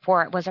patient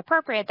for was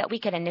appropriate, that we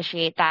could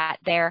initiate that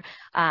there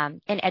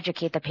and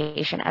educate the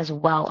patient as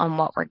well on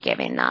what we're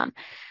giving them.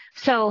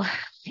 So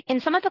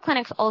in some of the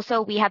clinics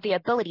also, we have the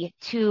ability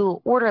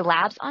to order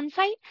labs on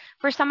site.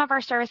 For some of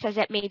our services,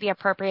 it may be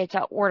appropriate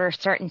to order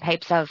certain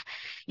types of,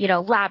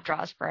 lab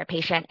draws for a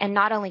patient. And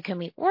not only can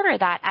we order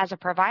that as a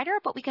provider,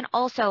 but we can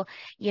also,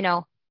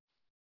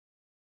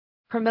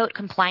 promote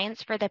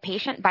compliance for the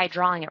patient by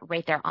drawing it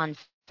right there on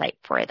site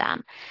for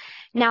them.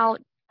 Now,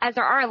 as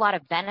there are a lot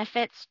of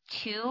benefits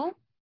to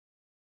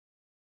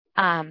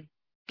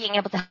being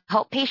able to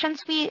help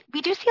patients, we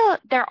do see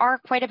there are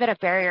quite a bit of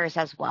barriers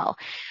as well.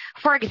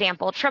 For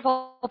example,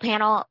 triple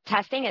panel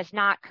testing is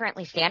not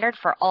currently standard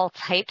for all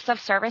types of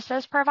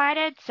services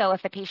provided. So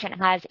if the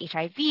patient has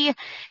HIV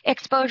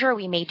exposure,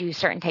 we may do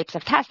certain types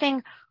of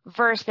testing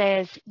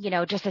versus,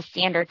 just a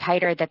standard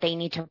titer that they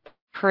need to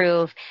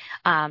prove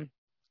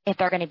if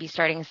they're going to be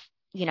starting,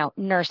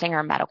 nursing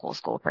or medical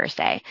school per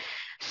se.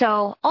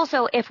 So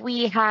also, if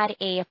we had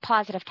a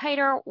positive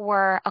titer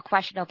or a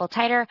questionable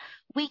titer,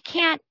 we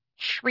can't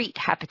treat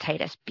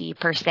hepatitis B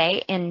per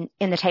se in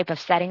the type of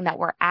setting that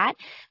we're at.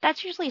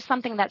 That's usually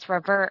something that's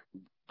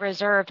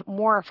reserved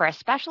more for a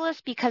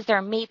specialist, because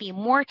there may be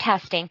more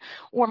testing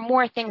or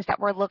more things that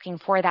we're looking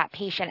for that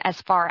patient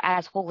as far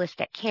as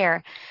holistic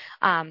care.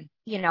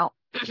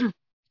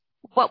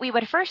 What we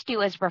would first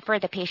do is refer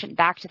the patient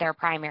back to their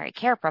primary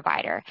care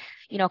provider,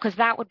 because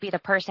that would be the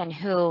person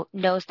who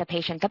knows the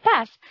patient the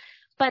best.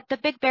 But the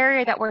big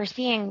barrier that we're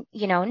seeing,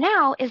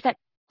 now is that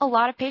a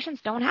lot of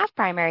patients don't have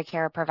primary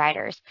care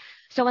providers.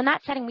 So in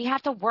that setting, we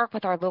have to work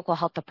with our local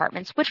health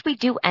departments, which we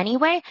do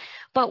anyway.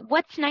 But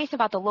what's nice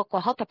about the local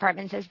health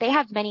departments is they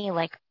have many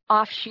like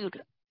offshoot,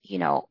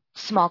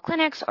 small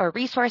clinics or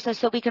resources,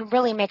 so we can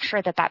really make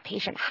sure that that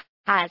patient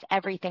has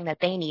everything that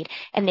they need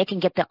and they can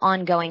get the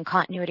ongoing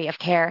continuity of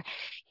care.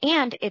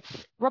 And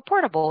it's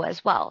reportable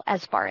as well,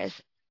 as far as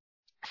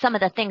some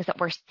of the things that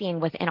we're seeing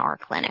within our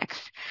clinics.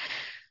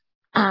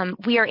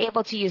 We are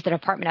able to use the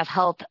Department of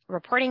Health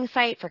reporting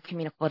site for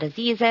communicable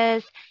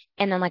diseases.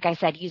 And then, like I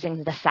said,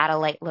 using the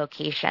satellite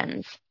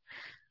locations.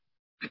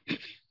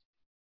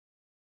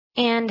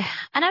 And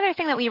another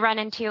thing that we run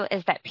into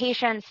is that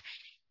patients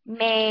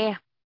may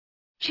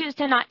choose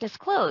to not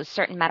disclose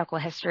certain medical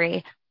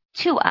history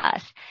to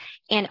us.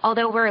 And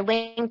although we're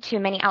linked to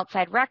many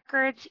outside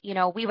records,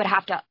 we would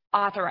have to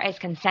authorize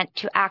consent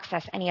to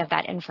access any of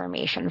that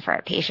information for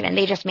a patient. And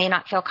they just may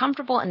not feel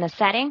comfortable in the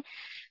setting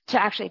to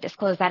actually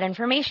disclose that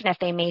information if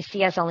they may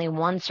see us only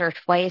once or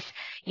twice,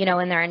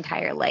 in their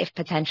entire life,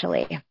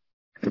 potentially.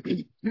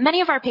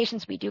 Many of our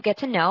patients we do get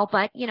to know,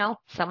 but,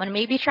 someone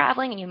may be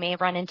traveling and you may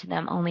run into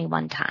them only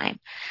one time.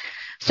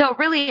 So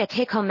really a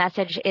take-home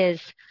message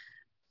is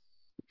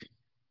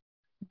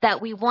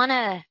that we want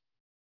to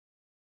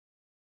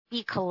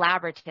be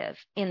collaborative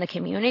in the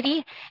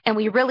community, and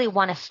we really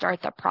want to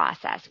start the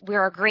process.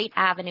 We're a great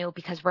avenue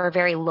because we're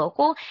very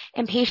local,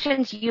 and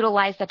patients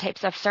utilize the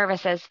types of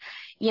services,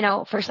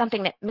 for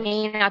something that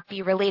may not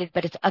be related,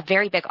 but it's a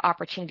very big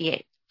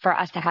opportunity for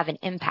us to have an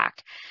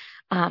impact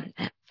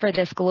for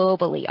this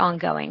globally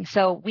ongoing.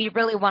 So we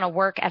really want to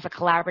work as a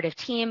collaborative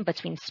team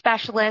between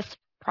specialists,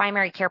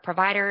 primary care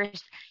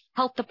providers,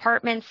 health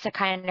departments to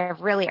kind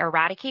of really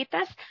eradicate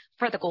this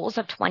for the goals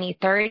of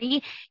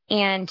 2030.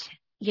 And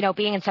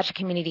being in such a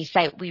community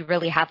site, we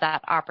really have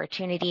that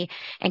opportunity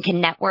and can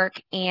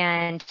network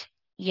and,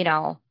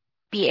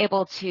 be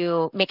able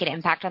to make an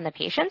impact on the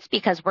patients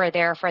because we're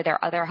there for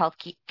their other health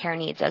care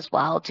needs as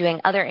well, doing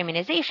other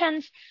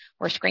immunizations.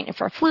 We're screening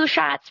for flu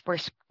shots. We're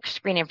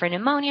screening for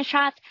pneumonia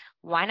shots.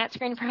 Why not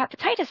screen for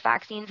hepatitis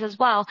vaccines as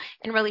well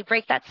and really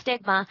break that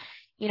stigma?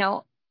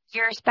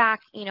 Years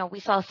back,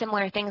 we saw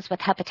similar things with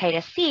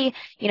hepatitis C,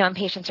 and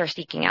patients are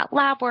seeking out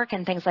lab work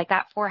and things like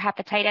that for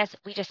hepatitis.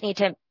 We just need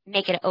to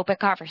make it an open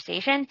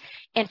conversation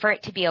and for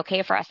it to be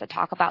okay for us to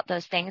talk about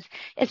those things,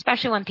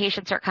 especially when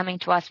patients are coming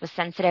to us with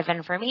sensitive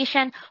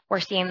information.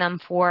 We're seeing them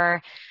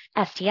for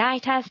STI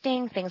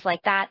testing, things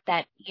like that,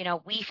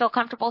 we feel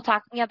comfortable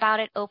talking about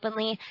it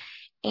openly,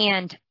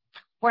 and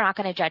we're not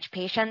going to judge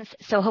patients.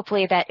 So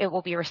hopefully that it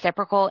will be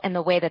reciprocal in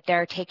the way that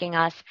they're taking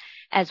us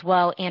as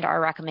well and our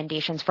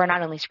recommendations for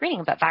not only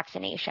screening, but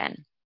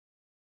vaccination.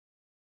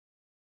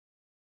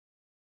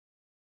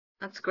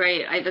 That's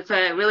great. That's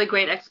a really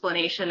great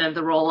explanation of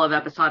the role of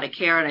episodic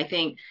care. And I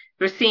think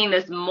we're seeing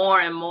this more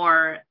and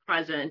more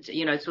present.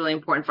 It's really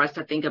important for us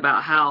to think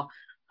about how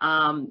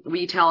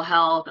retail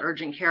health,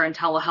 urgent care, and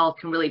telehealth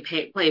can really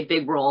play a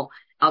big role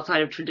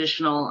outside of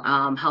traditional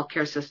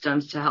healthcare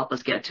systems to help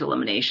us get to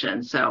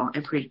elimination. So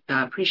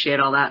I appreciate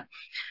all that.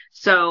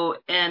 So,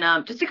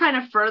 and just to kind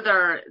of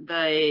further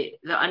the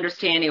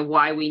understanding of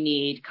why we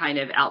need kind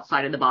of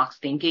outside of the box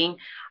thinking,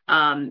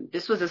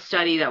 this was a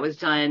study that was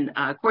done,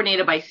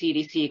 coordinated by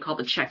CDC called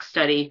the CHECK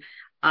study,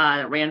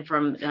 that ran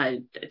from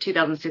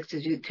 2006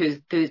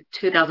 to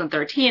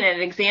 2013,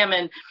 and it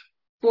examined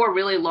 4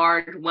 really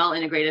large,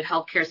 well-integrated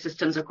healthcare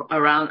systems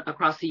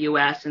across the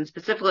U.S. and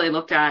specifically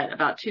looked at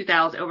about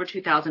over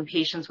 2,000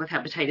 patients with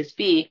hepatitis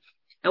B.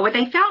 And what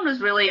they found was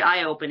really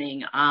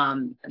eye-opening.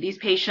 These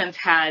patients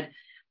had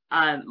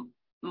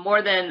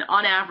more than,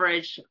 on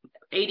average,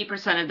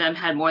 80% of them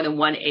had more than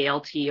one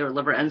ALT or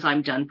liver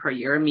enzyme done per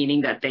year,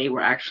 meaning that they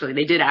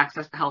did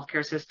access the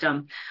healthcare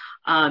system.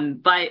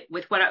 But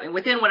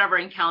within whatever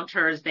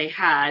encounters they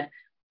had,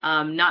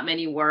 not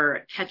many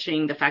were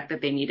catching the fact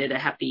that they needed a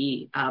Hep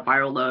B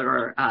viral load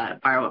or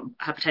viral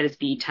hepatitis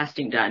B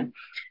testing done.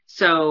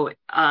 So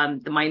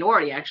the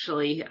minority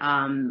actually,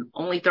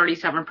 only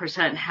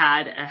 37%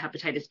 had a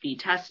hepatitis B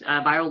test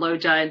viral load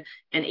done,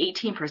 and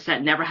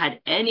 18% never had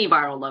any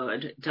viral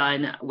load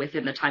done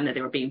within the time that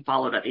they were being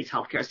followed at these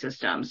healthcare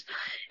systems.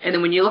 And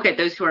then when you look at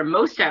those who are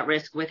most at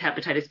risk with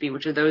hepatitis B,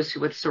 which are those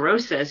with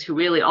cirrhosis, who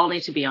really all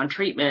need to be on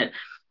treatment,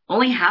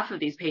 only half of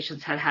these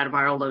patients had a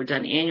viral load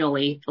done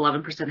annually.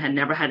 11% had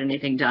never had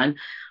anything done.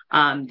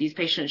 These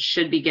patients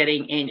should be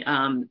getting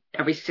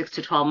every 6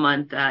 to 12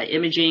 month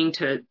imaging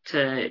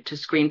to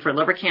screen for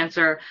liver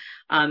cancer.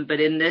 But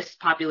in this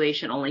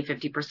population, only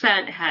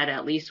 50% had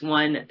at least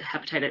one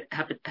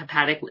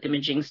hepatic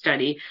imaging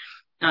study.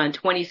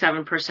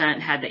 27%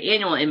 had the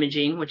annual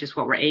imaging, which is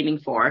what we're aiming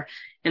for.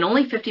 And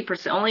only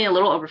a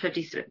little over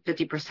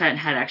 50%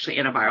 had actually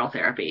antiviral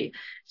therapy.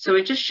 So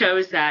it just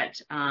shows that,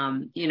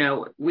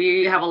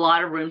 we have a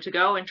lot of room to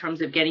go in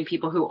terms of getting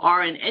people who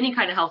are in any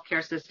kind of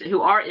healthcare system,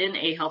 who are in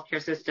a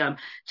healthcare system,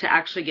 to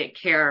actually get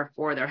care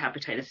for their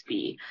hepatitis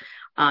B.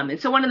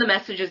 And so one of the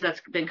messages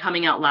that's been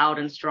coming out loud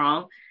and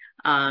strong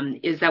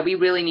is that we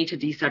really need to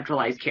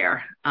decentralize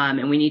care,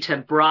 and we need to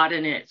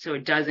broaden it so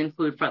it does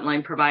include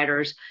frontline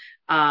providers.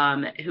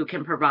 who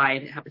can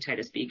provide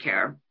hepatitis B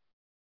care.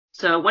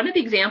 So one of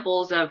the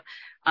examples of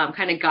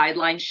kind of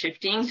guideline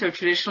shifting. So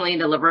traditionally,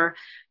 the liver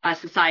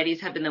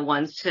societies have been the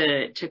ones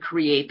to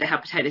create the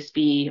hepatitis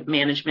B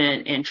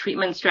management and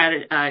treatment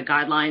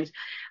guidelines.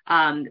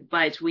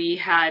 But we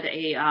had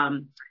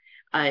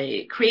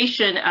a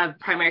creation of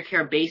primary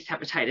care based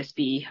hepatitis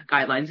B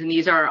guidelines, and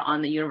these are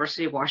on the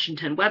University of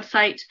Washington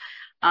website.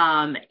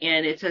 And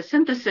it's a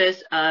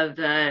synthesis of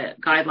the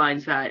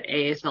guidelines that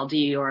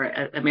AASLD, or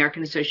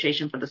American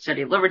Association for the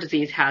Study of Liver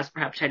Disease, has for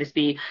hepatitis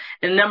B.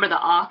 And a number of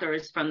the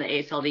authors from the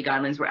AASLD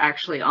guidelines were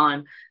actually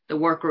on the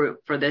work group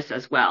for this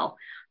as well.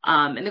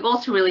 And the goal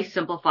is to really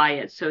simplify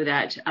it so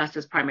that us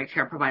as primary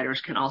care providers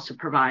can also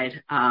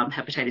provide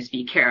hepatitis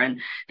B care.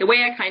 And the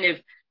way I kind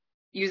of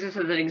use this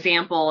as an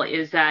example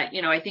is that,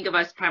 I think of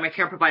us primary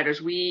care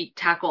providers, we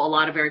tackle a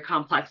lot of very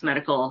complex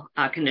medical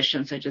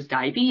conditions such as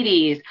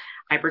diabetes,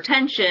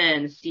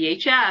 hypertension,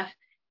 CHF,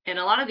 and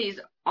a lot of these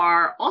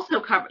are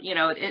also covered.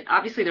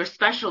 Obviously there's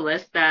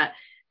specialists that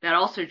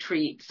also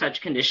treat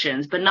such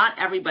conditions, but not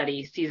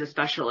everybody sees a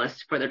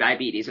specialist for their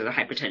diabetes or their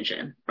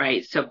hypertension,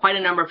 right? So quite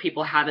a number of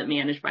people have it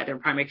managed by their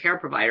primary care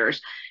providers.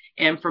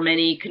 And for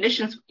many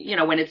conditions,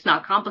 when it's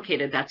not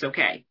complicated, that's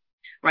okay,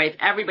 right?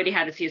 If everybody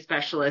had to see a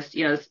specialist,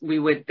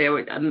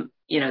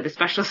 the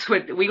specialists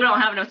we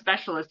don't have enough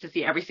specialists to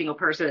see every single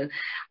person,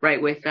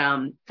 right, with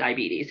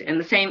diabetes. And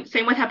the same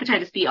with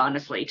hepatitis B,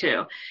 honestly,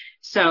 too.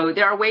 So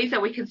there are ways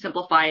that we can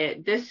simplify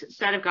it. This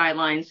set of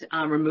guidelines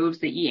removes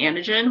the E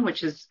antigen,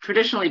 which has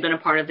traditionally been a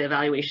part of the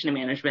evaluation and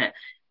management.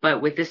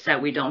 But with this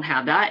set, we don't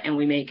have that, and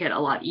we make it a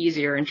lot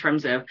easier in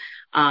terms of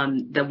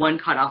the one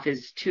cutoff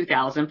is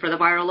 2,000 for the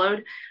viral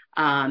load.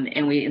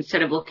 And we,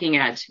 instead of looking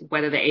at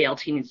whether the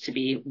ALT needs to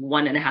be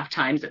 1.5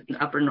 times the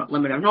upper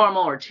limit of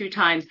normal or 2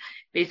 times,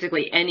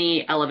 basically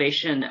any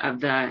elevation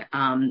of the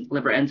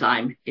liver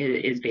enzyme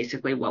is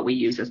basically what we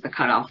use as the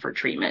cutoff for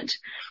treatment.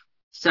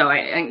 So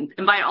I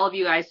invite all of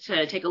you guys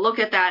to take a look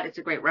at that. It's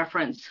a great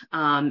reference.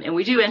 And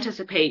we do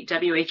anticipate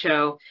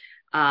WHO,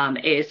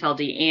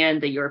 AASLD,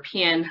 and the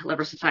European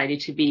Liver Society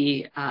to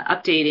be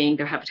updating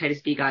their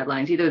hepatitis B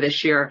guidelines either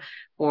this year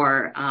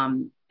or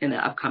in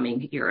the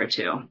upcoming year or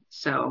two.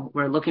 So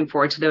we're looking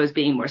forward to those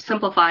being more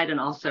simplified and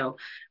also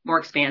more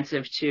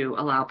expansive to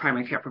allow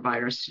primary care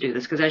providers to do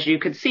this. Because as you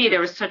could see,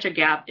 there was such a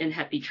gap in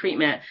Hep B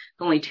treatment,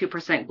 only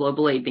 2%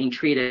 globally being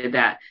treated,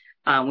 that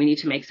we need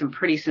to make some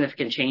pretty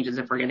significant changes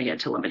if we're going to get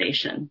to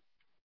elimination.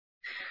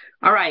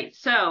 All right.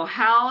 So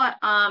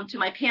to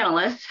my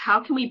panelists,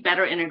 how can we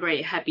better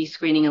integrate Hep B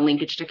screening and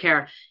linkage to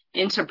care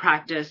into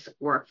practice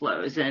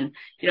workflows? And,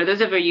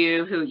 those of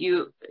you who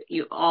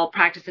you all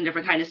practice in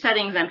different kinds of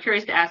settings, I'm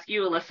curious to ask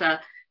you, Alyssa,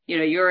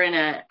 you're in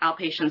an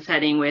outpatient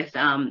setting with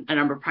a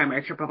number of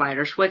primary care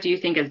providers. What do you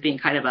think as being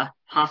kind of a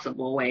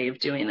possible way of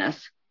doing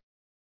this?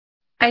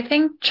 I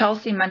think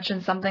Chelsea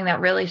mentioned something that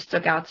really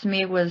stuck out to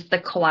me was the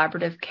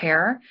collaborative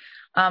care.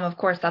 Of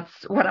course, that's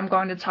what I'm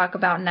going to talk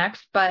about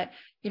next. But,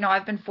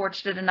 I've been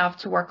fortunate enough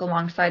to work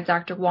alongside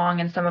Dr. Wong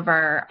and some of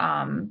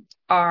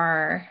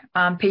our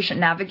patient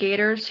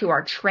navigators who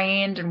are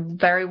trained and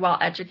very well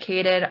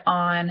educated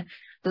on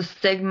the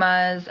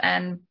stigmas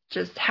and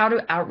just how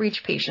to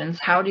outreach patients,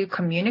 how to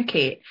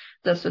communicate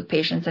this with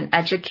patients and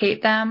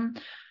educate them.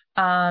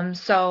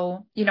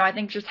 So, I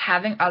think just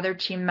having other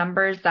team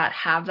members that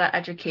have that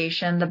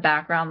education, the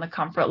background, the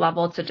comfort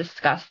level to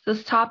discuss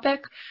this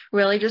topic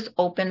really just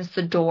opens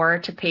the door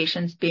to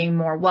patients being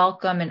more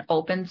welcome and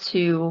open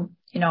to,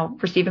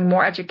 receiving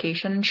more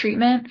education and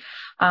treatment.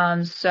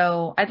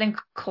 So I think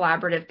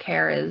collaborative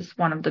care is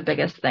one of the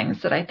biggest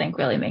things that I think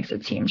really makes a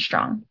team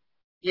strong.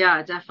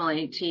 Yeah,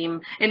 definitely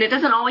team. And it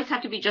doesn't always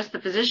have to be just the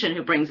physician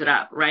who brings it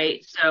up,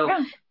 right? So,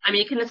 yeah.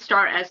 You can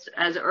start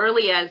as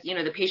early as,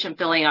 the patient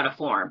filling out a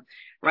form,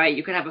 right?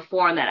 You can have a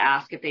form that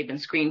asks if they've been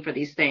screened for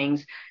these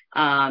things.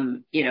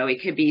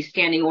 It could be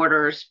standing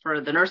orders for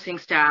the nursing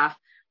staff.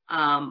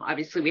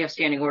 Obviously we have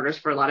standing orders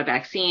for a lot of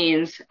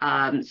vaccines.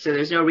 So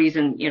there's no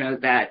reason,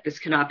 that this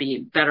cannot be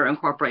better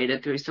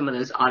incorporated through some of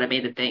those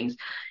automated things.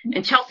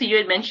 And Chelsea, you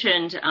had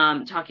mentioned,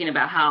 talking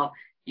about how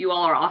you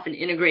all are often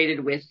integrated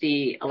with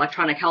the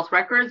electronic health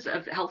records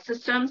of health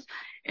systems.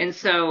 And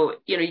so,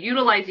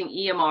 utilizing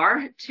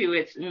EMR to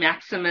its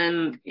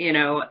maximum,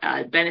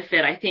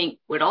 benefit, I think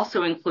would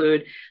also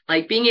include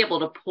like being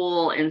able to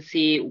pull and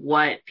see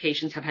what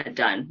patients have had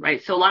done,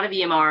 right? So a lot of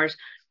EMRs,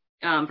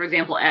 for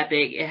example,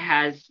 Epic, it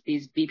has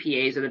these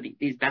BPAs or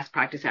these best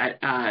practice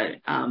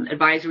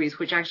advisories,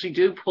 which actually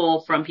do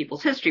pull from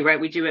people's history, right?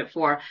 We do it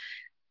for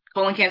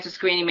colon cancer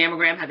screening,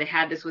 mammogram. Have they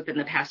had this within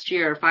the past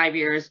year or 5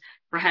 years?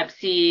 For Hep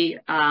C,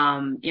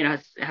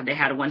 have they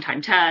had a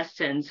one-time test?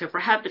 And so for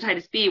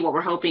hepatitis B, what we're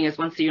hoping is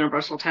once the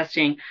universal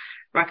testing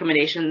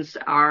recommendations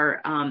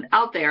are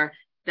out there,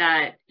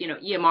 that,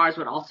 EMRs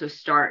would also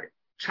start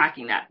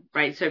tracking that,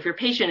 right? So if your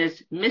patient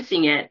is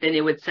missing it, then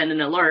it would send an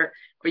alert,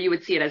 or you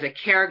would see it as a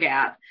care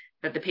gap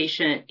that the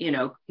patient,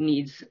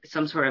 needs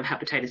some sort of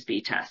hepatitis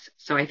B test.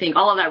 So I think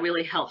all of that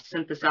really helps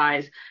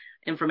synthesize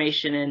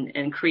information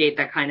and create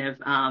that kind of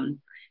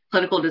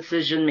clinical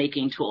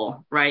decision-making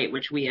tool, right?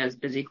 Which we as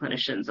busy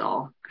clinicians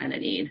all kind of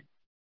need.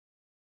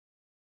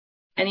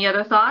 Any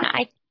other thoughts?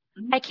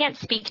 I can't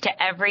speak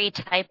to every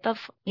type of,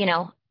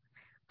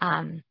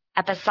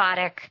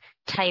 episodic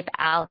type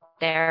out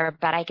there,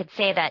 but I could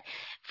say that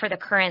for the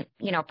current,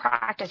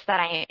 practice that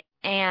I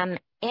am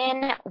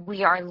in,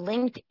 we are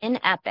linked in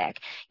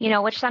Epic,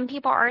 which some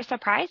people are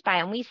surprised by.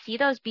 And we see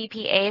those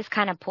BPAs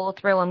kind of pull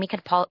through, and we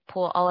could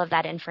pull all of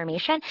that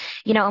information,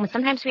 and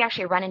sometimes we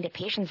actually run into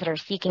patients that are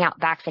seeking out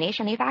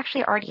vaccination. They've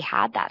actually already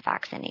had that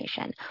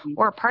vaccination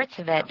or parts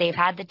of it. They've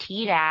had the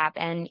Tdap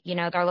and,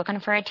 they're looking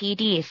for a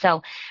TD.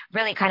 So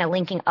really kind of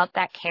linking up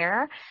that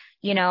care.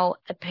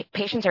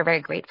 Patients are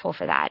very grateful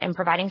for that and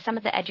providing some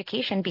of the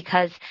education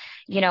because,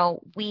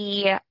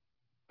 we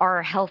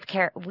are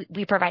healthcare,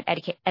 we provide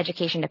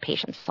education to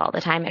patients all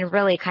the time and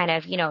really kind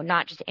of,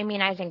 not just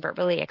immunizing, but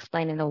really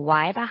explaining the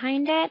why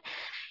behind it.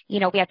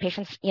 We have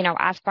patients,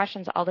 ask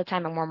questions all the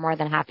time and we're more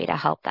than happy to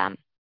help them.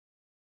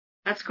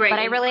 That's great. But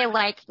I really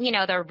like,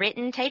 the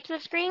written types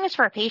of screenings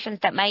for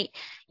patients that might,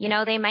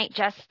 they might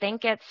just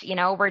think it's,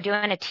 we're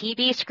doing a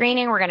TB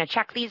screening. We're going to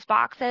check these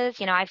boxes.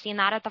 I've seen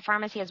that at the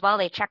pharmacy as well.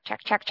 They check.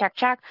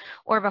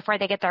 Or before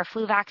they get their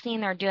flu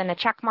vaccine, they're doing the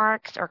check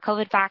marks or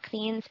COVID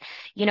vaccines,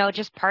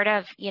 just part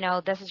of,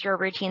 this is your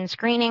routine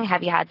screening.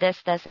 Have you had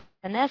this,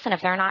 and this? And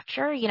if they're not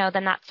sure,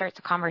 then that starts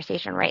a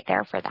conversation right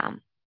there for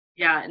them.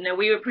 Yeah. And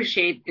we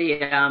appreciate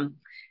the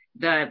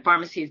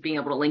pharmacies being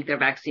able to link their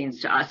vaccines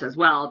to us as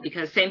well,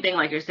 because same thing,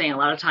 like you're saying, a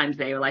lot of times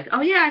they were like,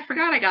 oh yeah, I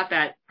forgot I got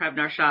that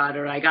Prevnar shot,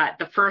 or I got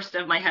the first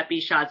of my Hep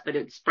B shots, but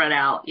it's spread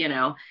out,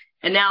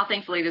 and now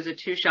thankfully there's a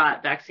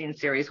 2-shot vaccine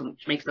series,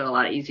 which makes it a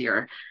lot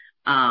easier.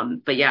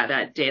 But yeah,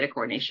 that data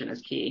coordination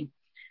is key.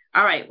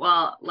 All right.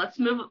 Well, let's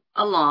move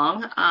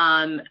along.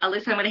 Alyssa,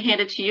 I'm going to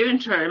hand it to you in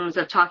terms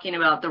of talking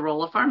about the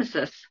role of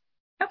pharmacists.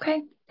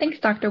 Okay. Thanks,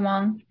 Dr.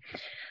 Wong.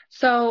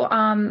 So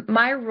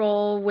my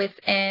role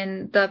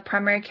within the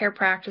primary care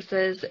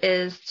practices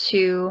is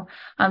to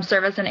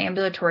serve as an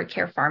ambulatory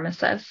care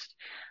pharmacist.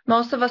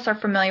 Most of us are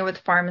familiar with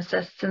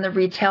pharmacists in the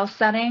retail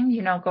setting,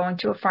 going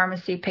to a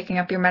pharmacy, picking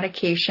up your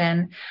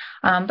medication.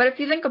 But if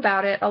you think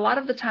about it, a lot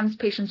of the times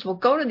patients will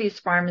go to these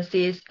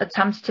pharmacies,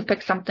 attempt to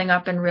pick something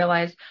up and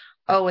realize,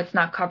 oh, it's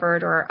not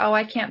covered, or, oh,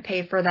 I can't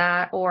pay for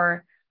that,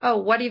 or, oh,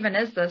 what even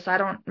is this? I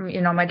don't,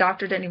 my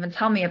doctor didn't even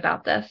tell me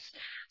about this.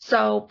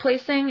 So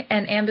placing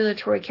an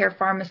ambulatory care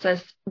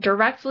pharmacist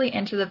directly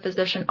into the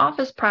physician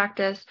office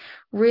practice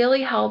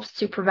really helps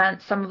to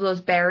prevent some of those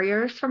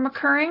barriers from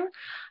occurring,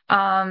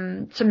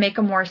 to make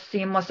a more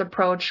seamless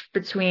approach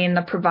between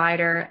the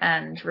provider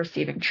and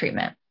receiving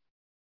treatment.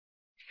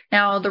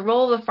 Now, the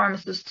role of the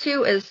pharmacist,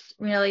 too, is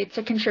really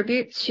to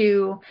contribute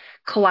to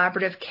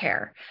collaborative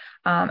care.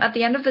 At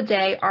the end of the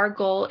day, our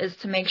goal is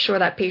to make sure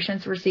that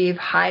patients receive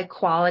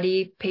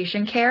high-quality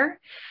patient care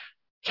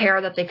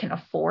that they can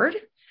afford,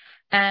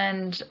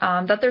 and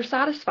that they're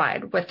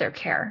satisfied with their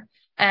care.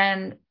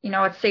 And,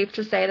 it's safe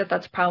to say that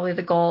that's probably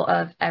the goal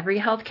of every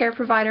healthcare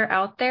provider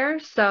out there.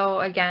 So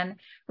again,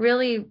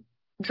 really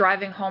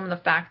driving home the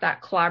fact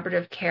that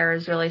collaborative care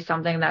is really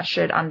something that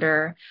should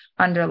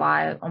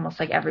underlie almost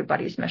like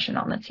everybody's mission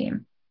on the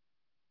team.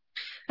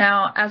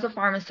 Now, as a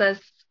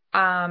pharmacist,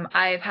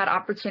 I've had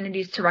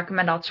opportunities to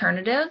recommend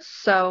alternatives.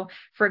 So,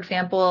 for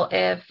example,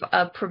 if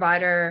a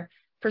provider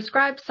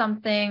prescribes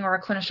something or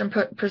a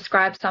clinician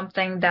prescribes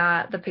something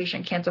that the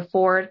patient can't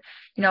afford,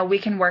 we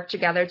can work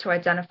together to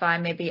identify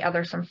maybe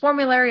some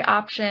formulary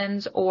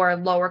options or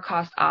lower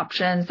cost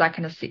options that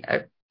can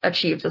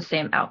achieve the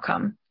same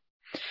outcome.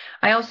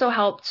 I also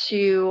help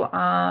to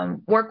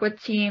work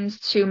with teams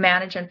to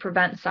manage and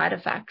prevent side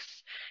effects.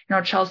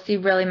 Chelsea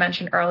really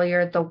mentioned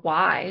earlier the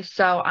why.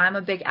 So I'm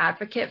a big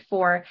advocate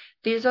for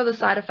these are the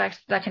side effects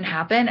that can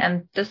happen,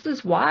 and this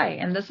is why,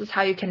 and this is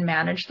how you can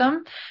manage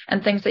them,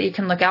 and things that you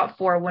can look out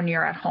for when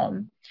you're at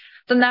home.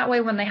 Then that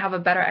way, when they have a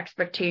better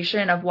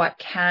expectation of what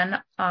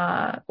can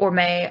or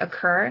may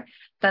occur,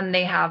 then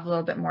they have a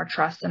little bit more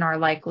trust and are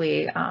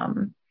likely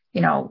to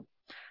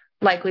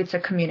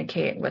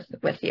communicate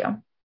with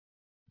you.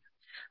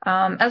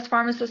 As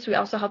pharmacists, we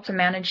also help to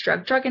manage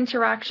drug-drug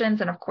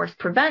interactions and, of course,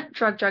 prevent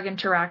drug-drug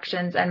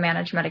interactions and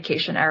manage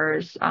medication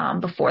errors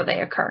before they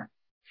occur.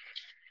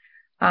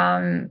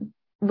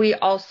 We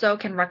also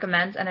can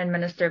recommend and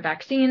administer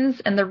vaccines.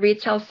 In the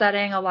retail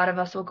setting, a lot of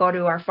us will go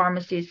to our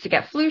pharmacies to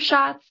get flu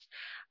shots.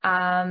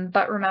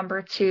 But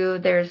remember, too,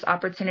 there's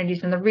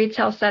opportunities in the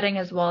retail setting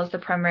as well as the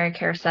primary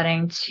care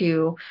setting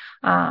to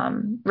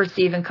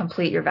receive and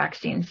complete your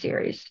vaccine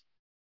series.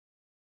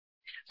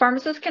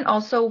 Pharmacists can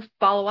also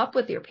follow up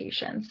with your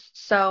patients.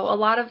 So a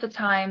lot of the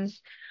times,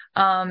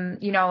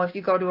 if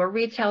you go to a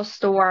retail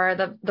store,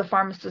 the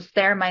pharmacist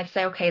there might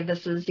say, okay,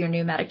 this is your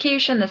new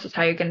medication. This is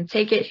how you're going to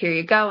take it. Here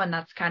you go. And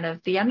that's kind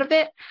of the end of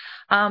it.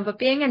 But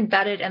being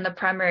embedded in the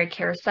primary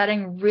care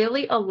setting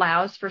really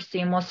allows for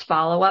seamless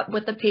follow-up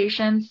with the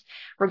patients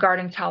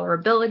regarding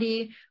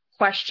tolerability,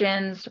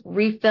 questions,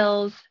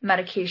 refills,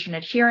 medication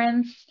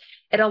adherence.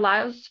 it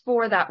allows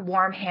for that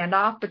warm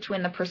handoff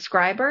between the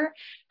prescriber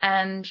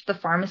and the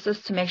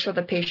pharmacist to make sure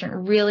the patient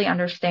really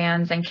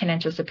understands and can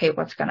anticipate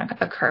what's going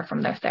to occur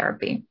from their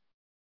therapy.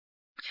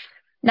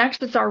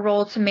 Next, it's our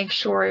role to make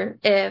sure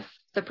if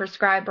the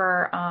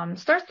prescriber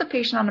starts the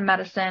patient on a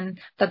medicine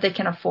that they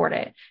can afford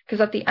it.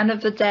 Because at the end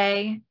of the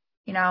day,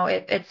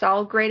 it's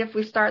all great if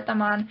we start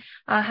them on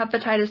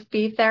hepatitis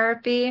B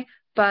therapy,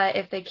 but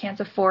if they can't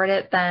afford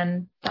it,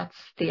 then that's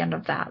the end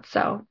of that.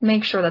 So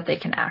make sure that they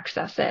can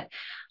access it.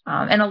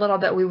 In a little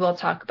bit, we will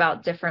talk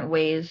about different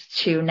ways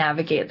to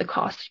navigate the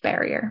cost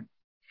barrier.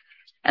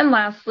 And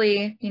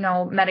lastly,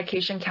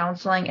 medication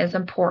counseling is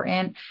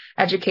important,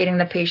 educating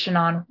the patient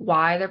on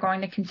why they're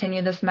going to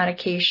continue this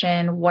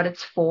medication, what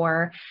it's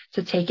for,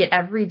 to take it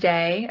every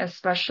day,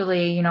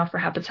 especially, for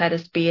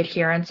hepatitis B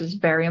adherence is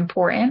very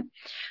important,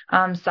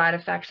 side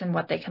effects and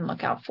what they can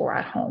look out for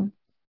at home.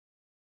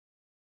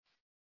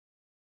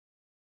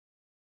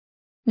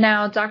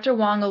 Now, Dr.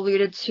 Wong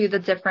alluded to the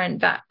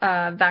different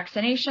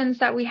vaccinations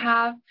that we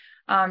have.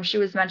 She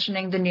was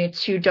mentioning the new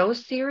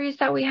 2-dose series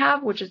that we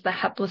have, which is the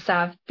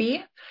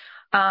HEPLISAV-B.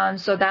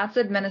 So that's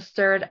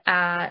administered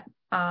at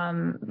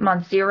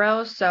month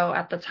 0, so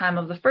at the time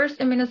of the first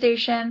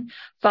immunization,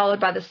 followed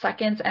by the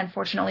second and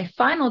fortunately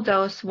final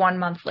dose 1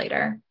 month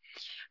later.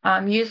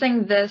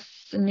 Using this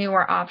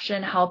newer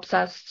option helps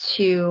us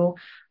to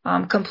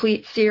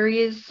complete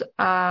series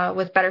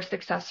with better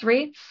success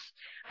rates.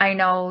 I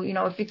know,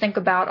 if you think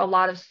about a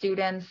lot of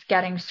students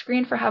getting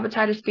screened for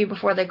hepatitis B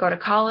before they go to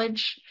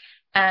college,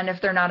 and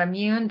if they're not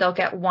immune, they'll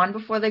get 1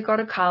 before they go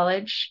to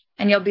college,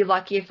 and you'll be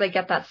lucky if they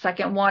get that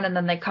second one and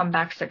then they come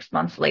back 6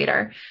 months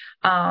later.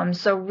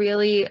 So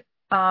really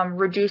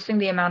reducing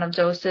the amount of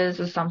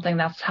doses is something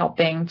that's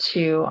helping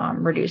to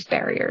reduce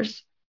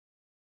barriers.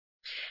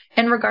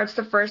 In regards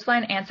to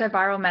first-line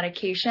antiviral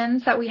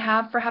medications that we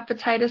have for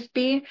hepatitis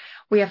B,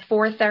 we have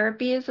 4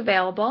 therapies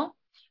available: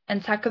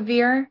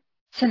 entecavir,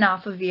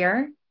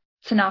 tenofovir,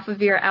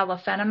 tenofovir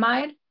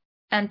alafenamide,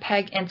 and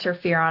PEG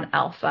interferon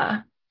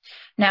alpha.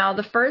 Now,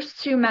 the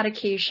first 2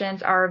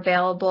 medications are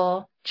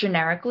available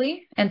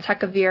generically,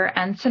 entecavir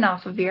and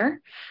tenofovir.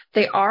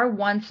 They are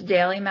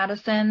once-daily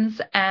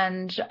medicines,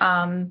 and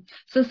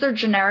since they're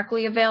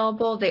generically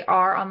available, they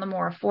are on the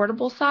more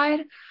affordable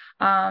side.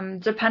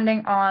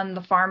 Depending on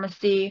the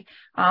pharmacy,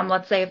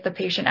 let's say if the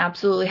patient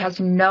absolutely has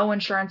no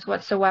insurance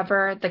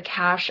whatsoever, the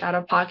cash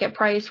out-of-pocket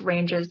price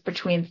ranges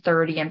between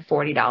 $30 and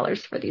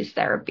 $40 for these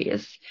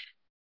therapies.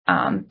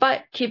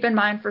 But keep in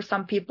mind, for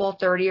some people,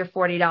 $30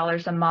 or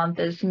 $40 a month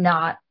is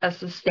not a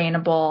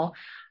sustainable,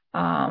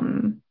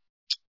 option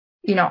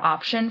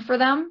for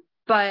them.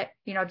 But,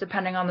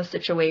 depending on the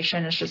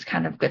situation, it's just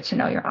kind of good to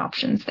know your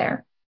options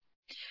there.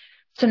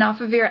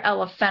 Tenofovir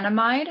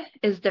alafenamide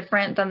is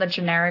different than the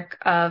generic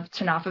of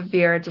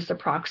tenofovir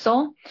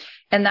disoproxil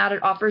in that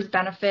it offers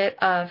benefit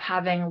of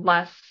having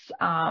less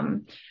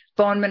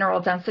bone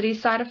mineral density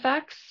side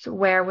effects,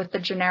 where with the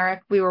generic,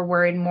 we were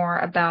worried more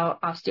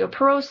about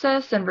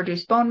osteoporosis and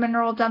reduced bone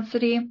mineral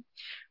density.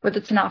 With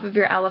the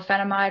tenofovir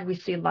alafenamide, we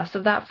see less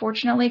of that,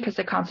 fortunately, because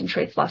it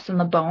concentrates less in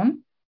the bone.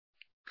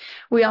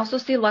 We also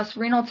see less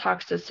renal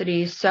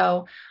toxicity.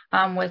 So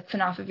with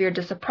tenofovir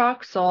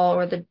disoproxil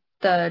or the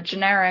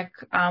generic,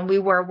 we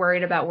were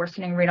worried about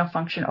worsening renal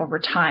function over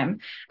time,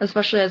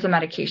 especially as a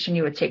medication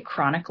you would take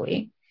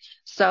chronically.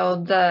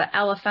 So the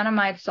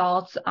alafenamide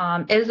salt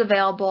is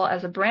available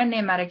as a brand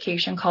name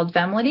medication called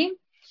Vemlidy.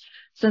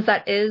 Since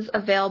that is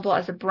available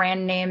as a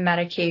brand name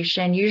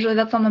medication, usually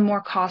that's on the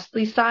more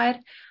costly side.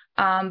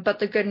 But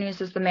the good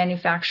news is the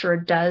manufacturer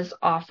does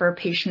offer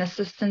patient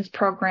assistance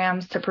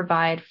programs to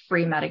provide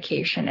free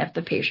medication if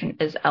the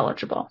patient is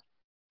eligible.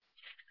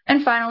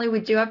 And finally,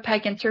 we do have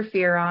PEG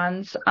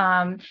interferons.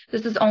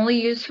 This is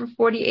only used for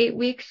 48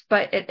 weeks,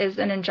 but it is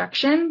an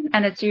injection,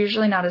 and it's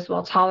usually not as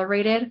well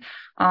tolerated.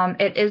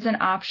 It is an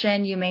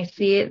option. You may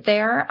see it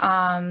there,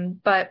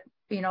 but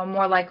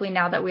more likely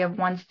now that we have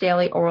once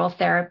daily oral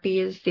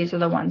therapies, these are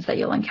the ones that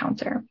you'll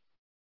encounter.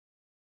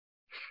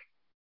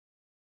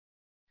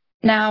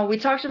 Now, we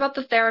talked about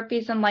the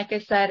therapies, and like I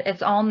said,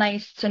 it's all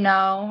nice to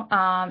know.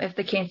 If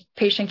the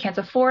patient can't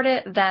afford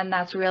it, then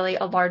that's really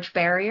a large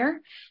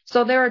barrier.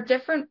 So there are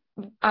different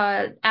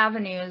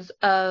avenues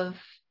of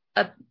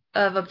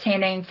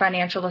obtaining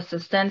financial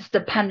assistance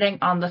depending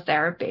on the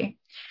therapy.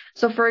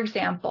 So, for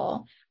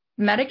example,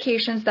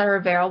 medications that are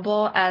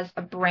available as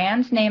a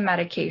brand name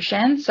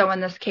medication, so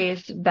in this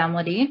case,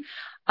 Vemlidy,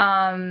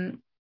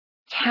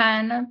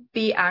 can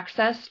be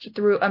accessed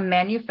through a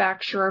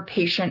manufacturer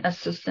patient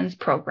assistance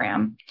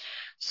program.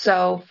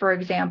 So, for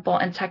example,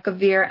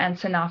 entecavir and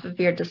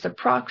tenofovir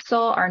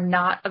disoproxil are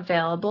not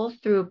available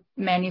through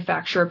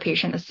manufacturer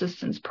patient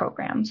assistance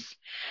programs.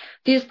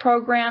 These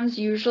programs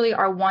usually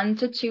are 1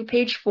 to 2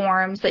 page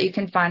forms that you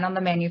can find on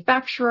the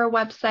manufacturer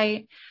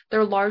website.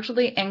 They're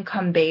largely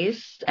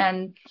income-based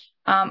and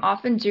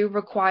often do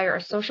require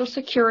a social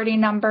security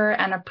number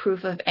and a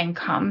proof of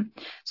income.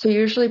 So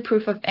usually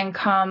proof of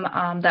income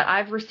that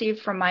I've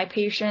received from my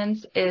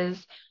patients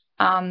is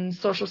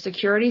social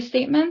security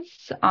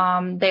statements.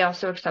 They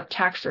also accept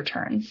tax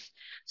returns.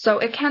 So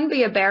it can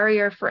be a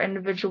barrier for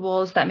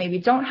individuals that maybe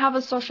don't have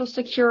a social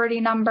security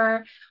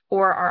number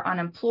or are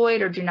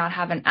unemployed or do not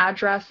have an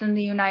address in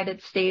the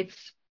United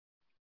States.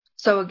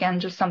 So again,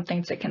 just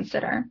something to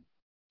consider.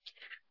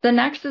 The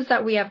next is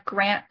that we have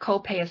grant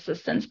copay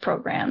assistance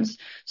programs.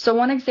 So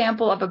one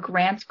example of a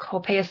grant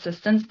copay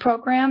assistance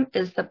program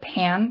is the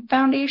PAN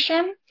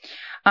Foundation.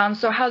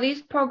 So how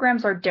these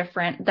programs are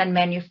different than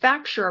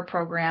manufacturer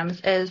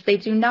programs is they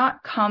do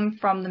not come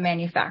from the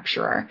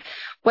manufacturer.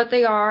 What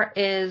they are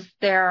is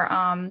they're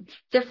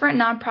different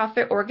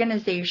nonprofit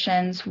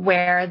organizations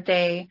where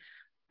they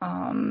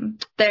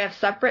have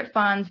separate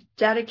funds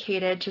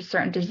dedicated to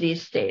certain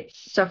disease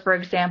states. So for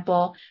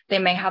example, they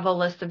may have a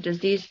list of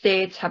disease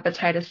states.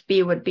 Hepatitis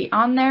B would be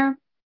on there.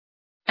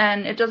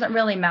 And it doesn't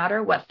really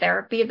matter what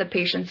therapy the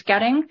patient's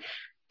getting.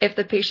 If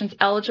the patient's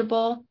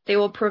eligible, they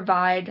will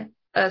provide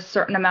a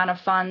certain amount of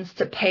funds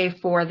to pay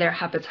for their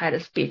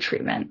hepatitis B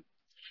treatment.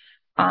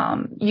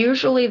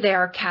 Usually they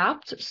are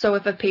capped. So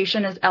if a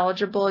patient is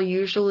eligible,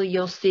 usually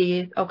you'll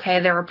see,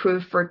 okay, they're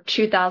approved for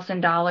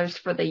 $2,000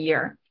 for the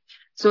year.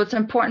 So it's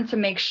important to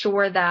make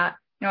sure that,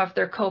 if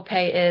their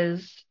copay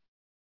is,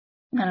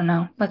 I don't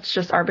know, let's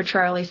just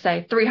arbitrarily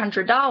say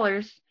 $300,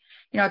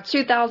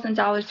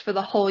 $2,000 for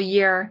the whole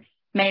year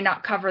may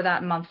not cover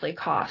that monthly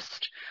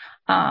cost.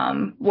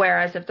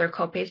 Whereas if their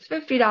copay is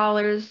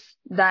 $50,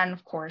 then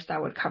of course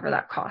that would cover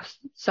that cost.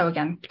 So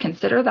again,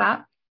 consider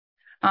that.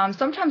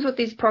 Sometimes with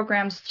these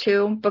programs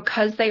too,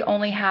 because they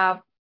only have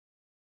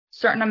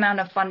certain amount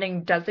of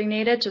funding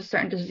designated to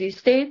certain disease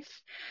states,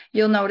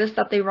 you'll notice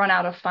that they run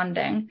out of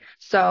funding.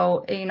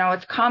 So,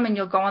 it's common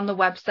you'll go on the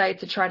website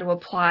to try to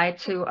apply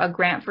to a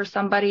grant for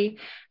somebody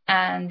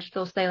and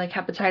they'll say like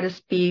hepatitis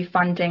B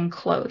funding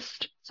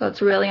closed. So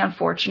it's really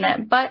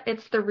unfortunate, but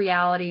it's the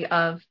reality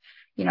of,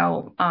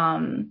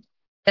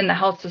 in the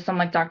health system,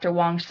 like Dr.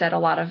 Wong said, a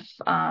lot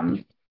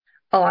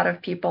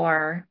of people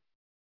are,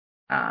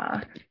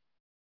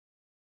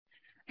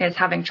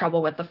 having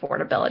trouble with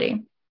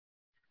affordability.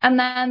 And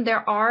then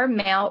there are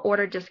mail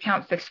order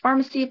discount fixed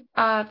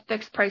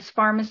price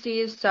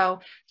pharmacies. So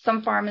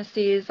some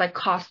pharmacies like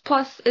Cost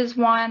Plus is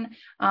one,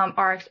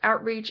 RX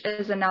Outreach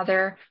is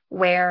another,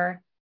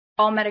 where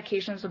all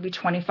medications will be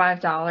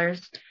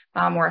 $25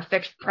 or a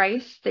fixed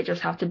price. They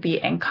just have to be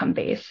income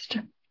based.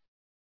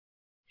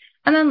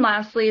 And then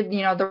lastly,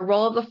 the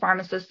role of the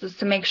pharmacist is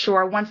to make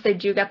sure once they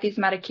do get these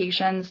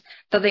medications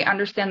that they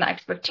understand the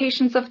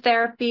expectations of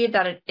therapy,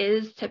 that it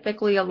is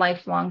typically a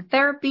lifelong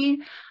therapy,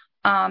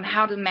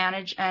 how to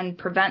manage and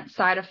prevent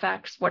side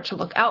effects, what to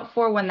look out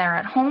for when they're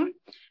at home,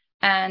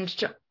 and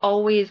to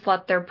always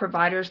let their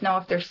providers know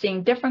if they're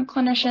seeing different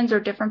clinicians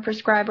or different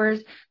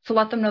prescribers, to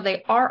let them know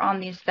they are on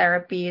these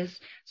therapies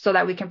so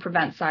that we can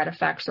prevent side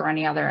effects or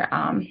any other,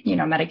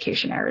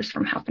 medication errors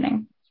from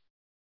happening.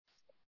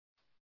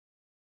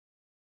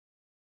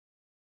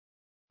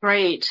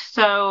 Great.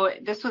 So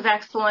this was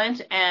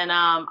excellent. And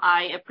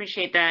I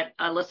appreciate that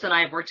Alyssa and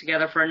I have worked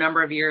together for a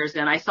number of years.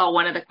 And I saw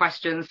one of the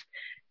questions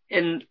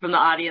from the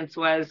audience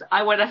was,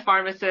 I want a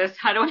pharmacist.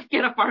 How do I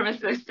get a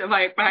pharmacist in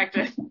my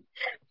practice?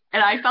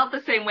 And I felt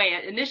the same way.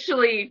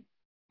 Initially,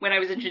 when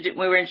we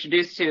were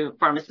introduced to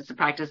pharmacists and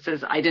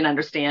practices, I didn't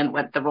understand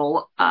what the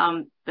role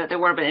that they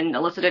were, but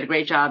Alyssa did a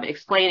great job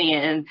explaining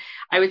it. And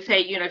I would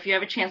say, if you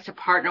have a chance to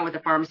partner with a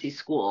pharmacy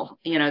school,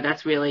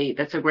 that's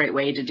a great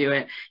way to do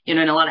it. In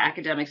a lot of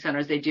academic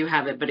centers, they do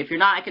have it, but if you're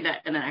not in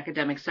an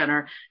academic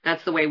center,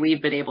 that's the way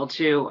we've been able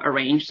to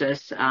arrange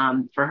this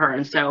for her.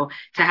 And so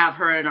to have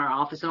her in our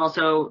office, and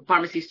also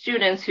pharmacy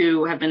students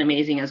who have been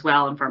amazing as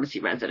well, and pharmacy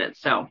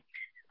residents. So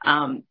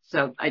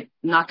I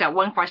knocked out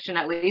one question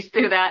at least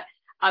through that.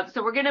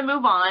 So we're going to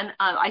move on.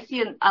 I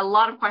see a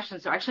lot of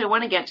questions, so actually I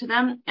want to get to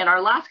them. In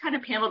our last kind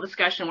of panel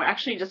discussion, we're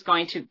actually just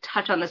going to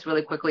touch on this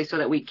really quickly so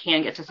that we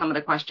can get to some of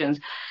the questions.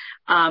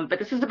 But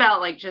this is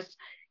about just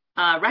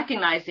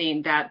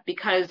recognizing that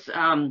because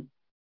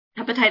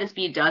hepatitis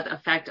B does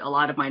affect a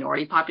lot of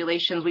minority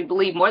populations. We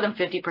believe more than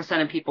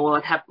 50% of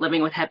people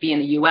living with Hep B in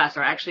the U.S.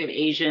 are actually of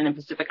Asian and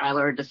Pacific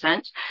Islander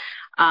descent.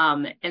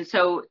 And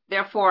so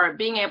therefore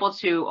being able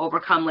to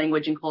overcome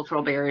language and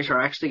cultural barriers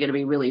are actually going to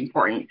be really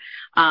important.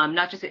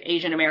 Not just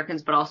Asian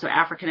Americans, but also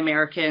African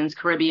Americans,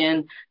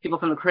 Caribbean, people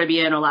from the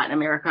Caribbean or Latin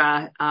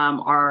America,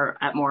 are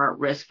at more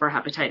risk for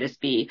hepatitis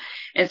B.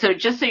 And so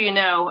just so you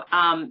know,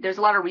 there's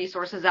a lot of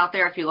resources out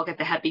there. If you look at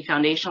the Hep B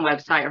Foundation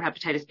website or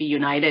Hepatitis B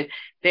United,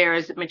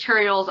 there's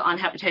materials on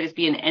hepatitis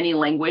B in any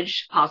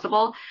language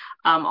possible.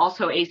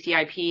 Also,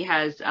 ACIP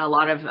has a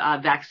lot of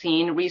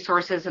vaccine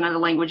resources in other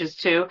languages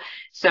too.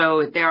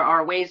 So there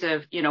are ways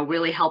of,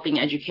 really helping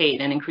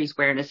educate and increase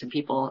awareness in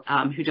people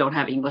who don't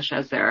have English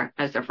as their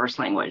first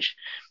language.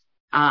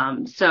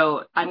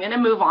 So I'm going to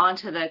move on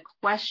to the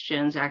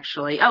questions.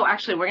 Actually,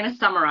 we're going to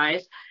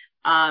summarize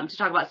to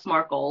talk about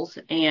SMART goals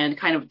and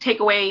kind of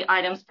takeaway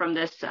items from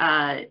this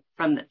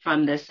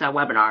from this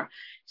webinar.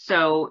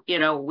 So,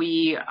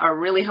 we are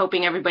really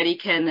hoping everybody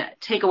can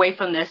take away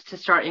from this to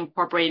start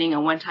incorporating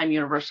a one-time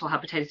universal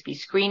hepatitis B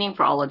screening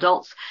for all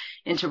adults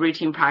into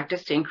routine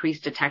practice to increase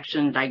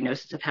detection and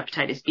diagnosis of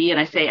hepatitis B. And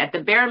I say at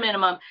the bare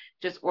minimum,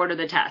 just order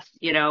the test,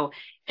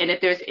 and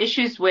if there's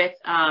issues with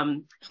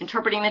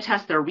interpreting the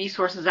test, there are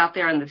resources out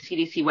there on the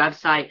CDC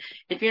website.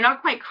 If you're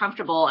not quite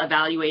comfortable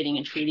evaluating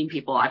and treating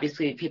people,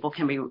 obviously people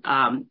can be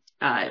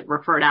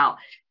referred out.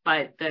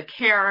 But the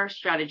care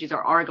strategies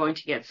are going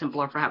to get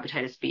simpler for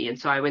hepatitis B. And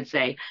so I would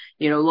say,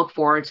 look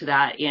forward to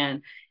that.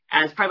 And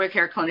as primary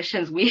care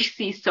clinicians, we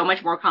see so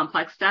much more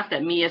complex stuff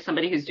that me, as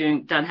somebody who's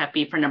done Hep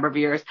B for a number of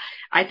years,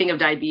 I think of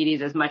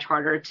diabetes as much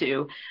harder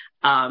to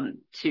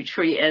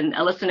treat. And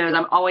Alyssa knows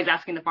I'm always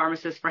asking the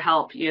pharmacist for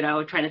help,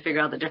 trying to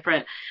figure out the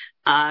different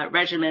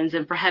regimens.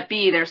 And for Hep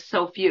B, there's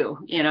so few,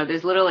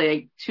 there's literally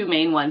like 2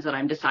 main ones that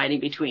I'm deciding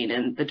between,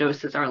 and the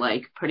doses are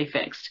like pretty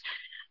fixed.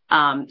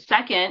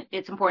 Second,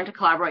 it's important to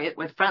collaborate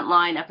with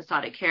frontline,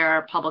 episodic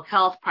care, public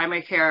health,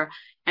 primary care,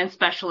 and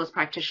specialist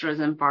practitioners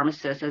and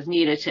pharmacists as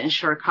needed to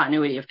ensure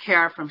continuity of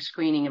care from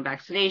screening and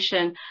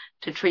vaccination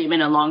to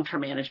treatment and long-term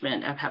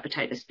management of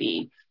hepatitis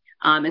B.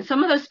 And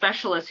some of those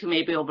specialists who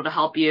may be able to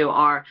help you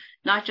are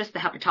not just the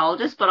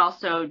hepatologists, but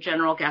also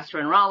general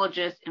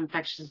gastroenterologists,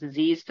 infectious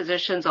disease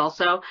physicians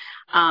also.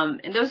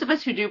 And those of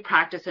us who do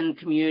practice in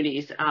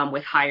communities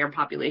with higher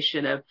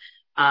population of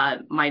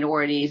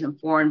minorities and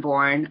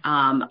foreign-born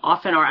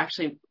often are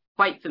actually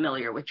quite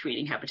familiar with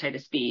treating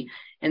hepatitis B,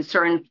 and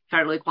certain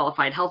federally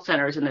qualified health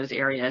centers in those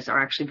areas are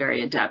actually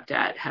very adept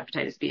at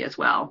hepatitis B as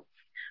well.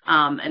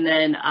 And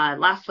then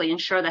lastly,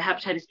 ensure that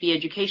hepatitis B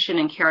education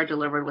and care are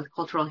delivered with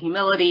cultural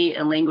humility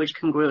and language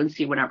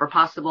congruency whenever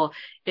possible.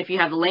 If you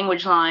have the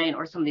language line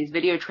or some of these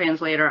video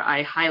translator,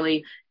 I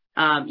highly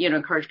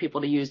encourage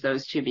people to use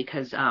those too,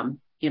 because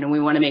we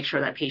want to make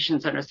sure that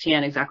patients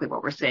understand exactly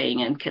what we're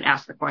saying and can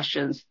ask the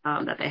questions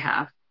that they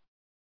have.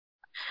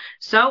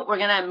 So we're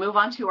going to move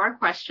on to our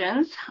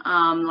questions,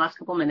 the last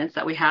couple minutes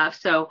that we have.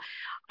 So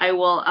I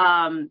will,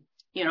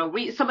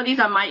 read some of these.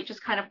 I might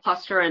just kind of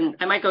cluster, and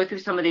I might go through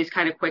some of these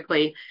kind of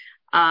quickly.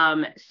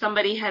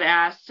 Somebody had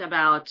asked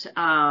about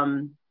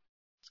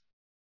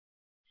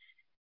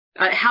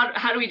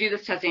how do we do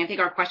this testing? I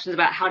think our questions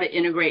about how to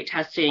integrate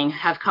testing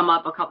have come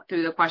up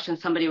through the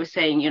questions. Somebody was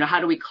saying, how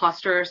do we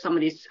cluster some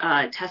of these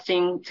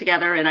testing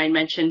together? And I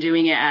mentioned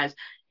doing it as,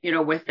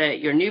 with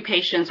your new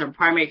patients or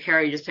primary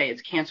care, you just say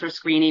it's cancer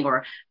screening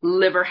or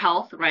liver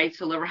health, right?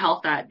 So liver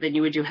health, then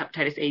you would do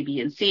hepatitis A, B,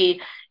 and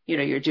C.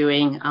 You're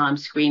doing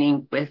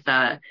screening with,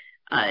 fatty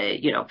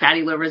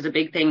liver is a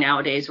big thing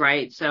nowadays,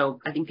 right? So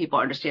I think people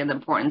understand the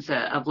importance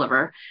of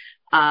liver.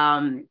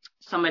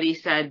 Somebody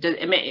said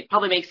it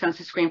probably makes sense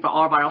to screen for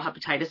all viral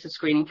hepatitis as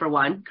screening for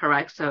one,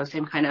 correct? So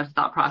same kind of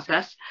thought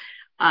process.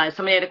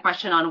 Somebody had a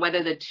question on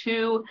whether the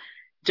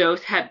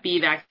 2-dose Hep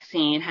B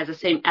vaccine has the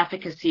same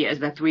efficacy as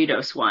the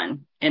 3-dose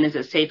one, and is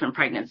it safe in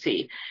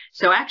pregnancy?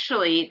 So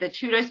actually, the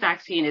 2-dose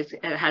vaccine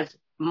has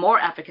more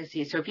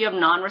efficacy. So if you have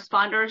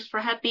non-responders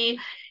for Hep B,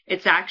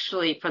 it's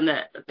actually from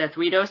the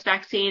 3-dose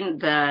vaccine,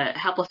 the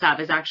HEPLISAV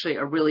is actually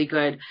a really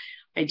good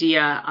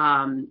idea.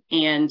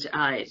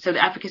 So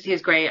the efficacy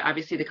is great.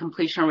 Obviously, the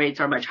completion rates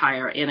are much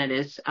higher, and it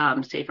is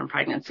safe in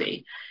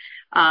pregnancy.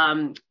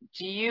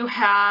 Do you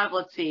have,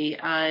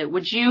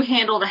 would you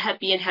handle the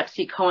Hep B and Hep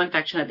C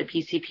co-infection at the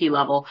PCP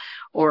level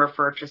or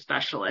refer to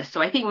specialists?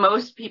 So I think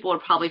most people would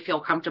probably feel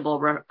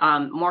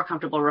more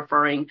comfortable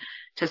referring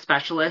to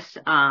specialists,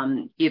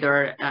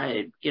 either,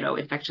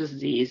 infectious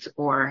disease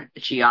or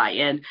GI.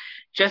 And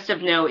just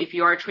of note, if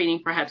you are treating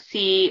for Hep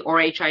C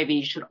or HIV,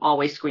 you should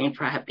always screen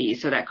for Hep B.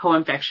 So that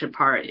co-infection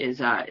part is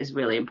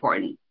really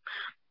important.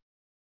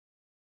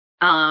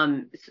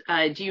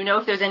 Do you know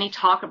if there's any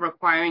talk of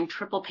requiring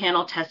triple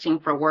panel testing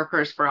for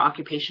workers for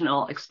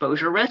occupational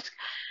exposure risk?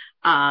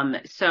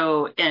 And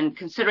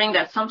considering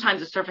that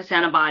sometimes the surface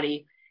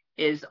antibody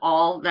is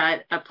all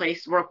that a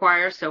place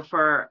requires. So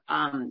for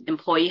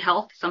employee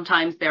health,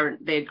 sometimes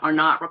they are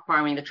not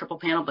requiring the triple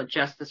panel, but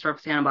just the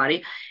surface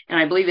antibody. And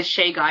I believe the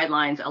SHEA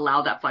guidelines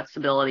allow that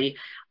flexibility.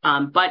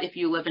 But if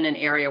you live in an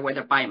area where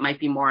there might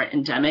be more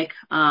endemic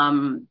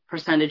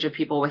percentage of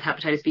people with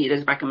hepatitis B, it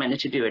is recommended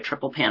to do a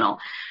triple panel.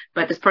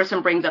 But this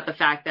person brings up the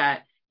fact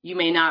that you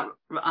may not,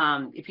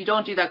 if you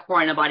don't do that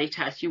core antibody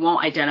test, you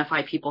won't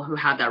identify people who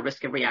have that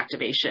risk of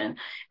reactivation.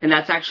 And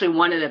that's actually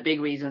one of the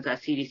big reasons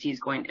that CDC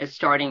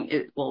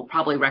will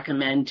probably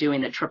recommend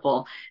doing the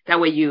triple. That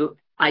way you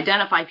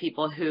identify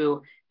people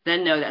who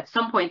then know that at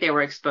some point they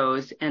were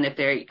exposed, and if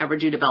they ever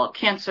do develop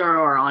cancer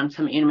or on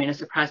some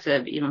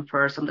immunosuppressive, even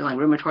for something like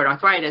rheumatoid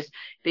arthritis,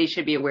 they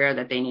should be aware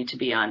that they need to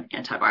be on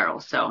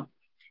antivirals. So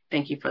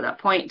thank you for that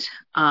point.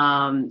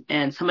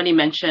 And somebody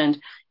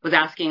was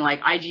asking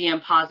like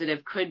IgM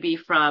positive could be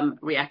from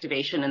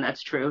reactivation, and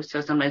that's true.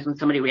 So sometimes when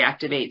somebody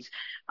reactivates,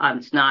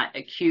 it's not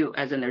acute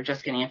as in they're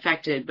just getting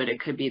infected, but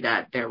it could be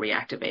that they're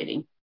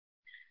reactivating.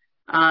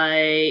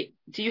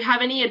 Do you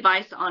have any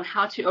advice on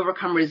how to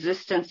overcome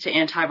resistance to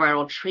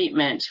antiviral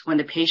treatment when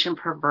the patient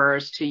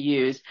prefers to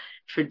use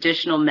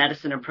traditional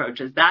medicine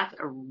approaches. That's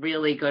a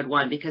really good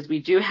one, because we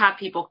do have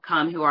people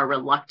come who are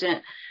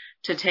reluctant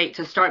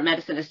to start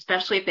medicine,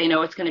 especially if they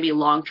know it's going to be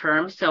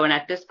long-term. So, and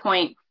at this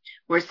point,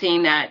 we're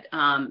seeing that,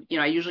 I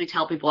usually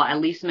tell people at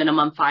least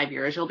minimum 5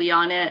 years you'll be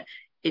on it.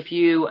 If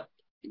you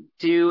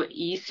do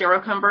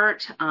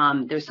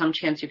seroconvert, there's some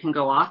chance you can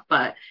go off,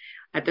 but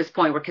at this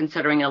point, we're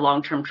considering a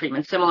long-term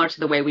treatment similar to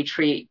the way we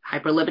treat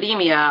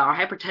hyperlipidemia or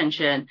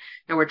hypertension,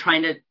 and we're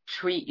trying to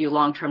treat you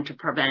long-term to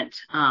prevent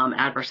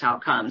adverse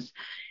outcomes.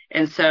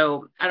 And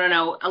so, I don't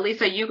know,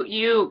 Elisa,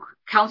 you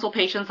counsel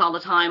patients all the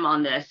time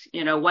on this.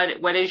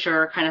 What is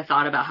your kind of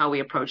thought about how we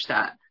approach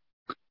that?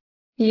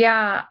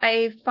 Yeah,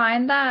 I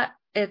find that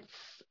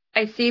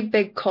I see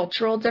big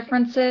cultural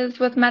differences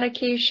with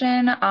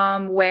medication,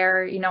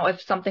 where,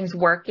 if something's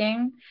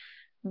working,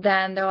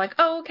 then they're like,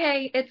 oh,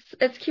 okay,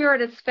 it's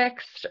cured, it's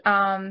fixed.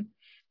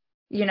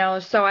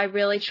 So I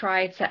really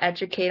try to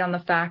educate on the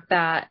fact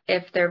that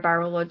if their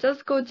viral load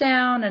does go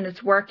down and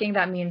it's working,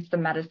 that means the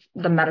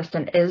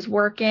medicine is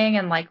working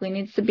and likely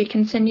needs to be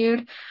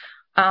continued.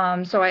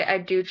 So I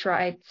do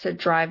try to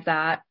drive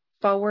that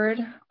forward.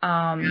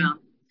 Yeah.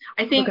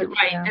 I think,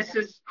 this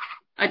is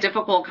a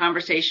difficult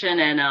conversation,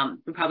 and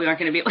we probably aren't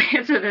going to be able to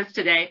answer this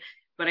today,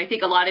 but I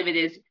think a lot of it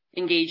is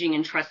engaging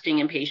and trusting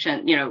in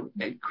patient,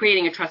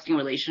 creating a trusting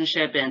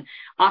relationship. And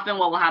often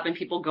what will happen,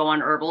 people go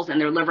on herbals and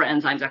their liver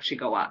enzymes actually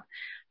go up.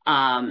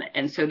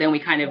 And so then we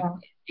kind of,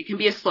 it can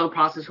be a slow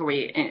process where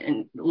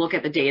we look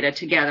at the data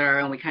together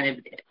and we kind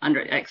of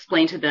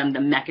explain to them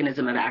the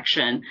mechanism of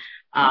action.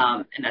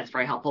 And that's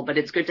very helpful, but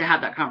it's good to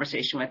have that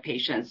conversation with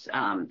patients.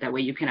 That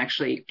way you can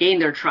actually gain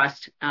their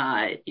trust,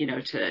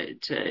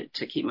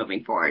 to keep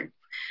moving forward.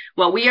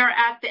 Well, we are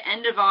at the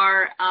end of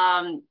our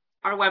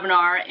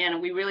webinar, and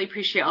we really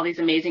appreciate all these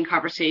amazing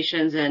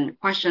conversations and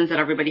questions that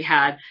everybody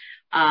had.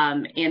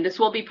 And this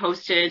will be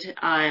posted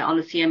on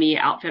the CME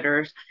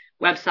Outfitters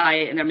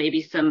website, and there may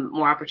be some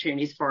more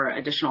opportunities for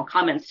additional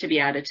comments to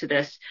be added to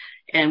this.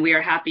 And we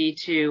are happy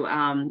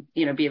to,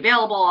 be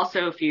available.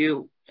 Also, if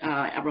you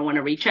ever want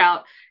to reach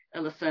out,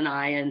 Alyssa and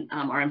I, and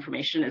our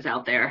information is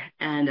out there,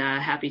 and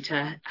happy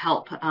to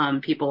help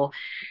people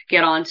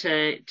get on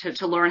to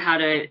learn how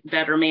to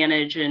better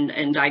manage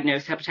and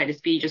diagnose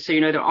hepatitis B. Just so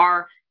you know, there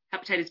are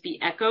hepatitis B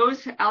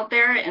echoes out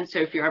there. And so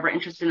if you're ever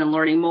interested in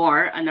learning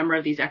more, a number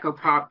of these echo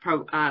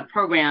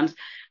programs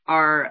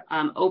are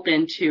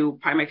open to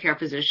primary care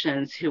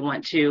physicians who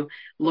want to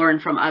learn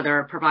from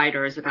other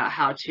providers about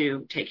how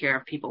to take care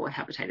of people with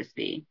hepatitis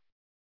B.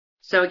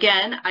 So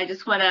again, I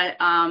just want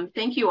to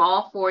thank you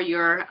all for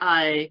your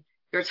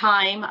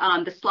time.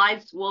 The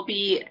slides will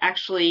be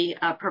actually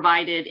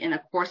provided in a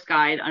course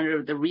guide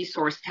under the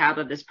resource tab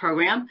of this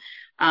program.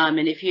 And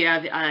if you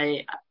have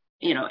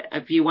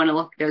if you want to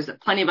look, there's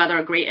plenty of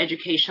other great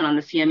education on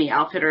the CME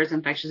Outfitters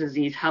Infectious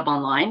Disease Hub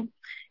online.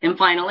 And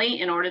finally,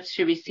 in order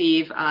to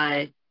receive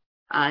a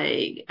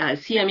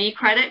CME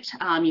credit,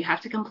 you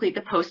have to complete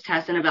the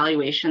post-test and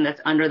evaluation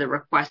that's under the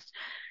request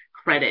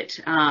credit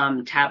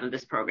tab of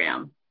this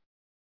program.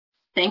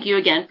 Thank you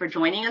again for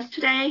joining us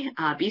today.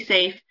 Be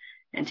safe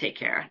and take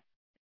care.